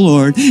belongs to the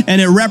Lord.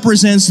 And it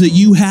represents that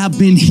you have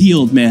been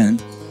healed, man.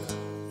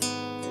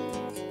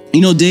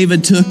 You know,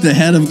 David took the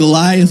head of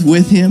Goliath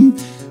with him.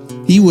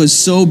 He was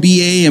so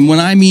B.A. And when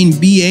I mean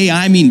B.A.,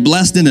 I mean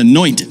blessed and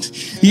anointed.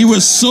 He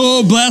was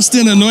so blessed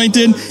and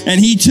anointed, and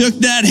he took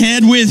that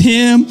head with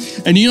him.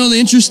 And you know the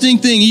interesting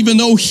thing, even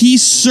though he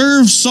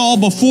served Saul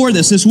before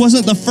this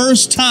wasn't the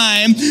first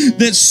time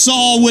that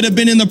Saul would have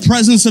been in the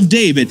presence of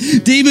David.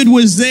 David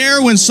was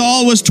there when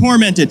Saul was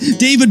tormented.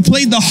 David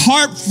played the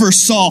harp for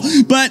Saul,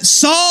 but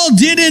Saul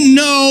didn't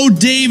know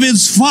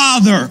David's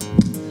father.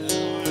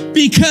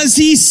 Because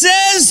he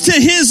says to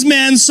his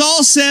men,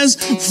 Saul says,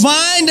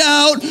 find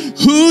out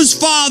whose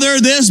father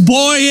this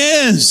boy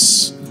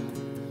is.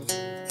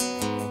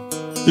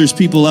 There's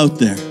people out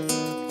there.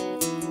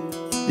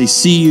 They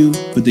see you,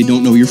 but they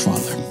don't know your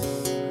father.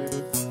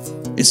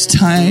 It's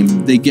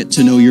time they get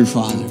to know your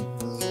father.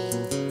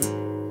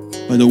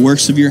 By the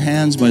works of your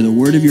hands, by the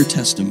word of your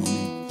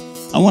testimony.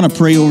 I want to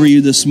pray over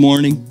you this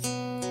morning.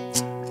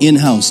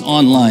 In-house,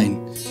 online,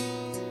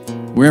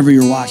 wherever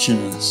you're watching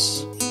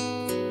us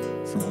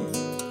from.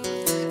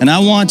 And I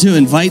want to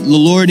invite the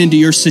Lord into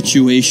your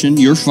situation,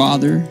 your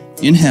Father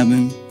in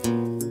heaven.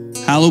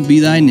 Hallowed be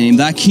thy name.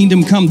 Thy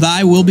kingdom come,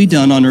 thy will be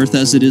done on earth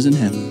as it is in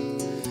heaven.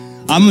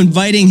 I'm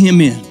inviting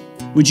him in.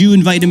 Would you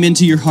invite him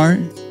into your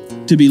heart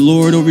to be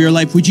Lord over your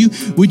life? Would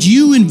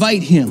you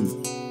invite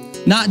him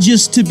not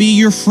just to be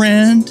your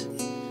friend,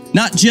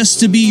 not just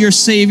to be your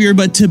Savior,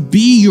 but to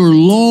be your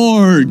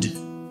Lord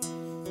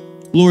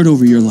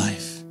over your life?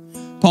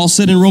 Paul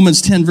said in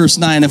Romans 10 verse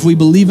 9, if we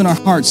believe in our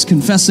hearts,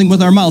 confessing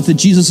with our mouth that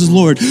Jesus is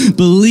Lord,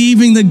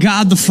 believing that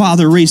God the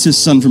Father raised his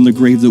Son from the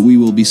grave, that we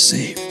will be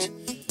saved.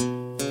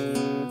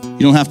 You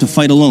don't have to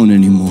fight alone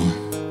anymore.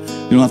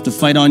 You don't have to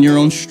fight on your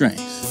own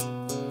strength.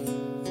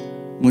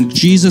 When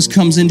Jesus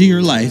comes into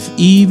your life,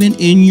 even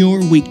in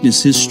your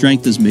weakness, his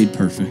strength is made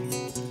perfect.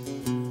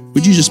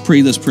 Would you just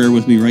pray this prayer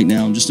with me right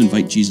now and just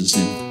invite Jesus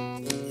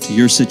in to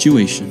your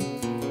situation?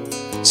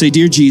 Say,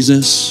 dear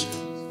Jesus,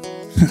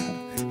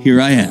 here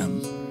I am.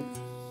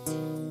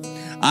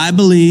 I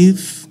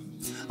believe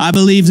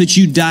that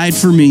you died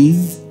for me,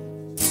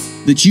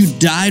 that you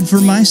died for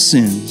my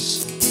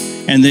sins,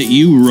 and that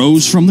you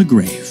rose from the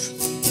grave.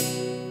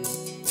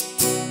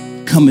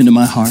 Come into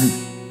my heart.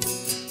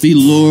 Be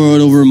Lord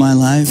over my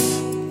life.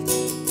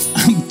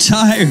 I'm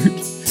tired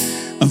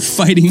of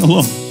fighting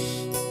alone.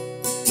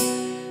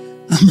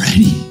 I'm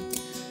ready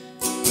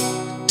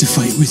to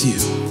fight with you.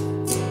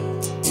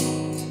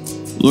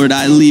 Lord,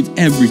 I leave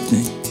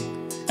everything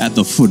at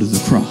the foot of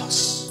the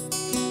cross,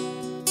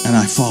 and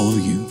I follow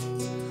you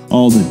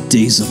all the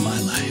days of my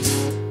life.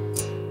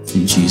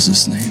 In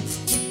Jesus' name,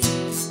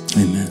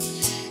 amen.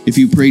 If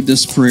you prayed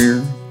this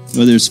prayer,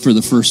 whether it's for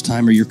the first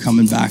time or you're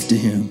coming back to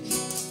him,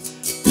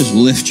 just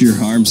lift your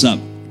arms up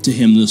to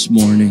him this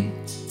morning.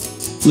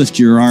 Lift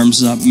your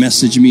arms up.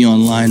 Message me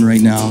online right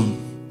now.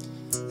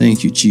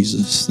 Thank you,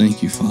 Jesus.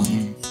 Thank you,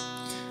 Father.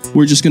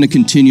 We're just going to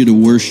continue to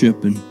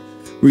worship, and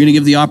we're going to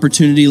give the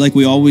opportunity, like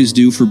we always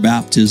do, for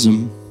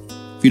baptism.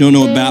 If you don't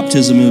know what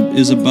baptism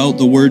is about,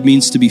 the word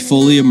means to be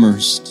fully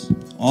immersed,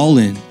 all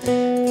in.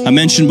 I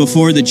mentioned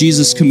before that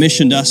Jesus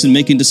commissioned us in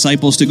making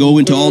disciples to go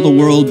into all the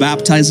world,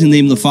 baptizing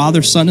them in the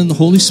Father, Son, and the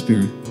Holy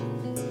Spirit,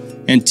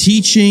 and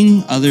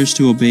teaching others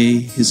to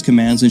obey his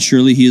commands, and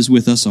surely he is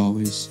with us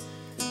always.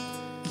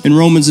 In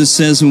Romans it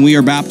says, when we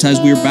are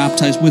baptized with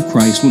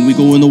Christ. When we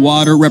go in the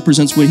water, it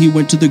represents when he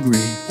went to the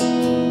grave.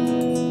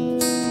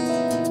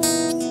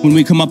 When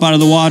we come up out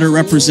of the water, it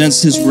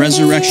represents his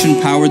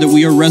resurrection power, that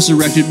we are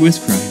resurrected with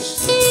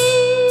Christ.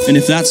 And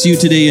if that's you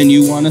today and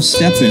you want to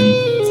step in,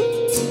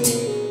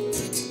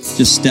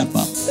 just step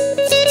up.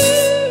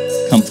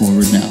 Come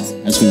forward now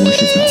as we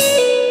worship God.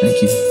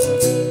 Thank you.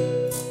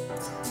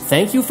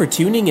 Thank you for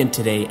tuning in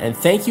today, and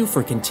thank you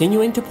for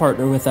continuing to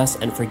partner with us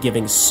and for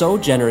giving so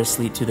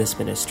generously to this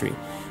ministry.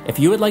 If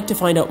you would like to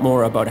find out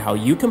more about how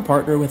you can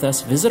partner with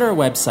us, visit our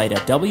website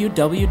at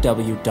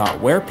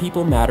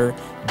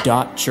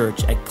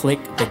www.wherepeoplematter.church and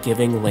click the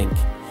giving link.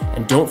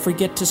 And don't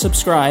forget to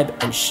subscribe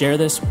and share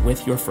this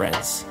with your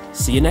friends.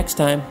 See you next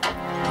time.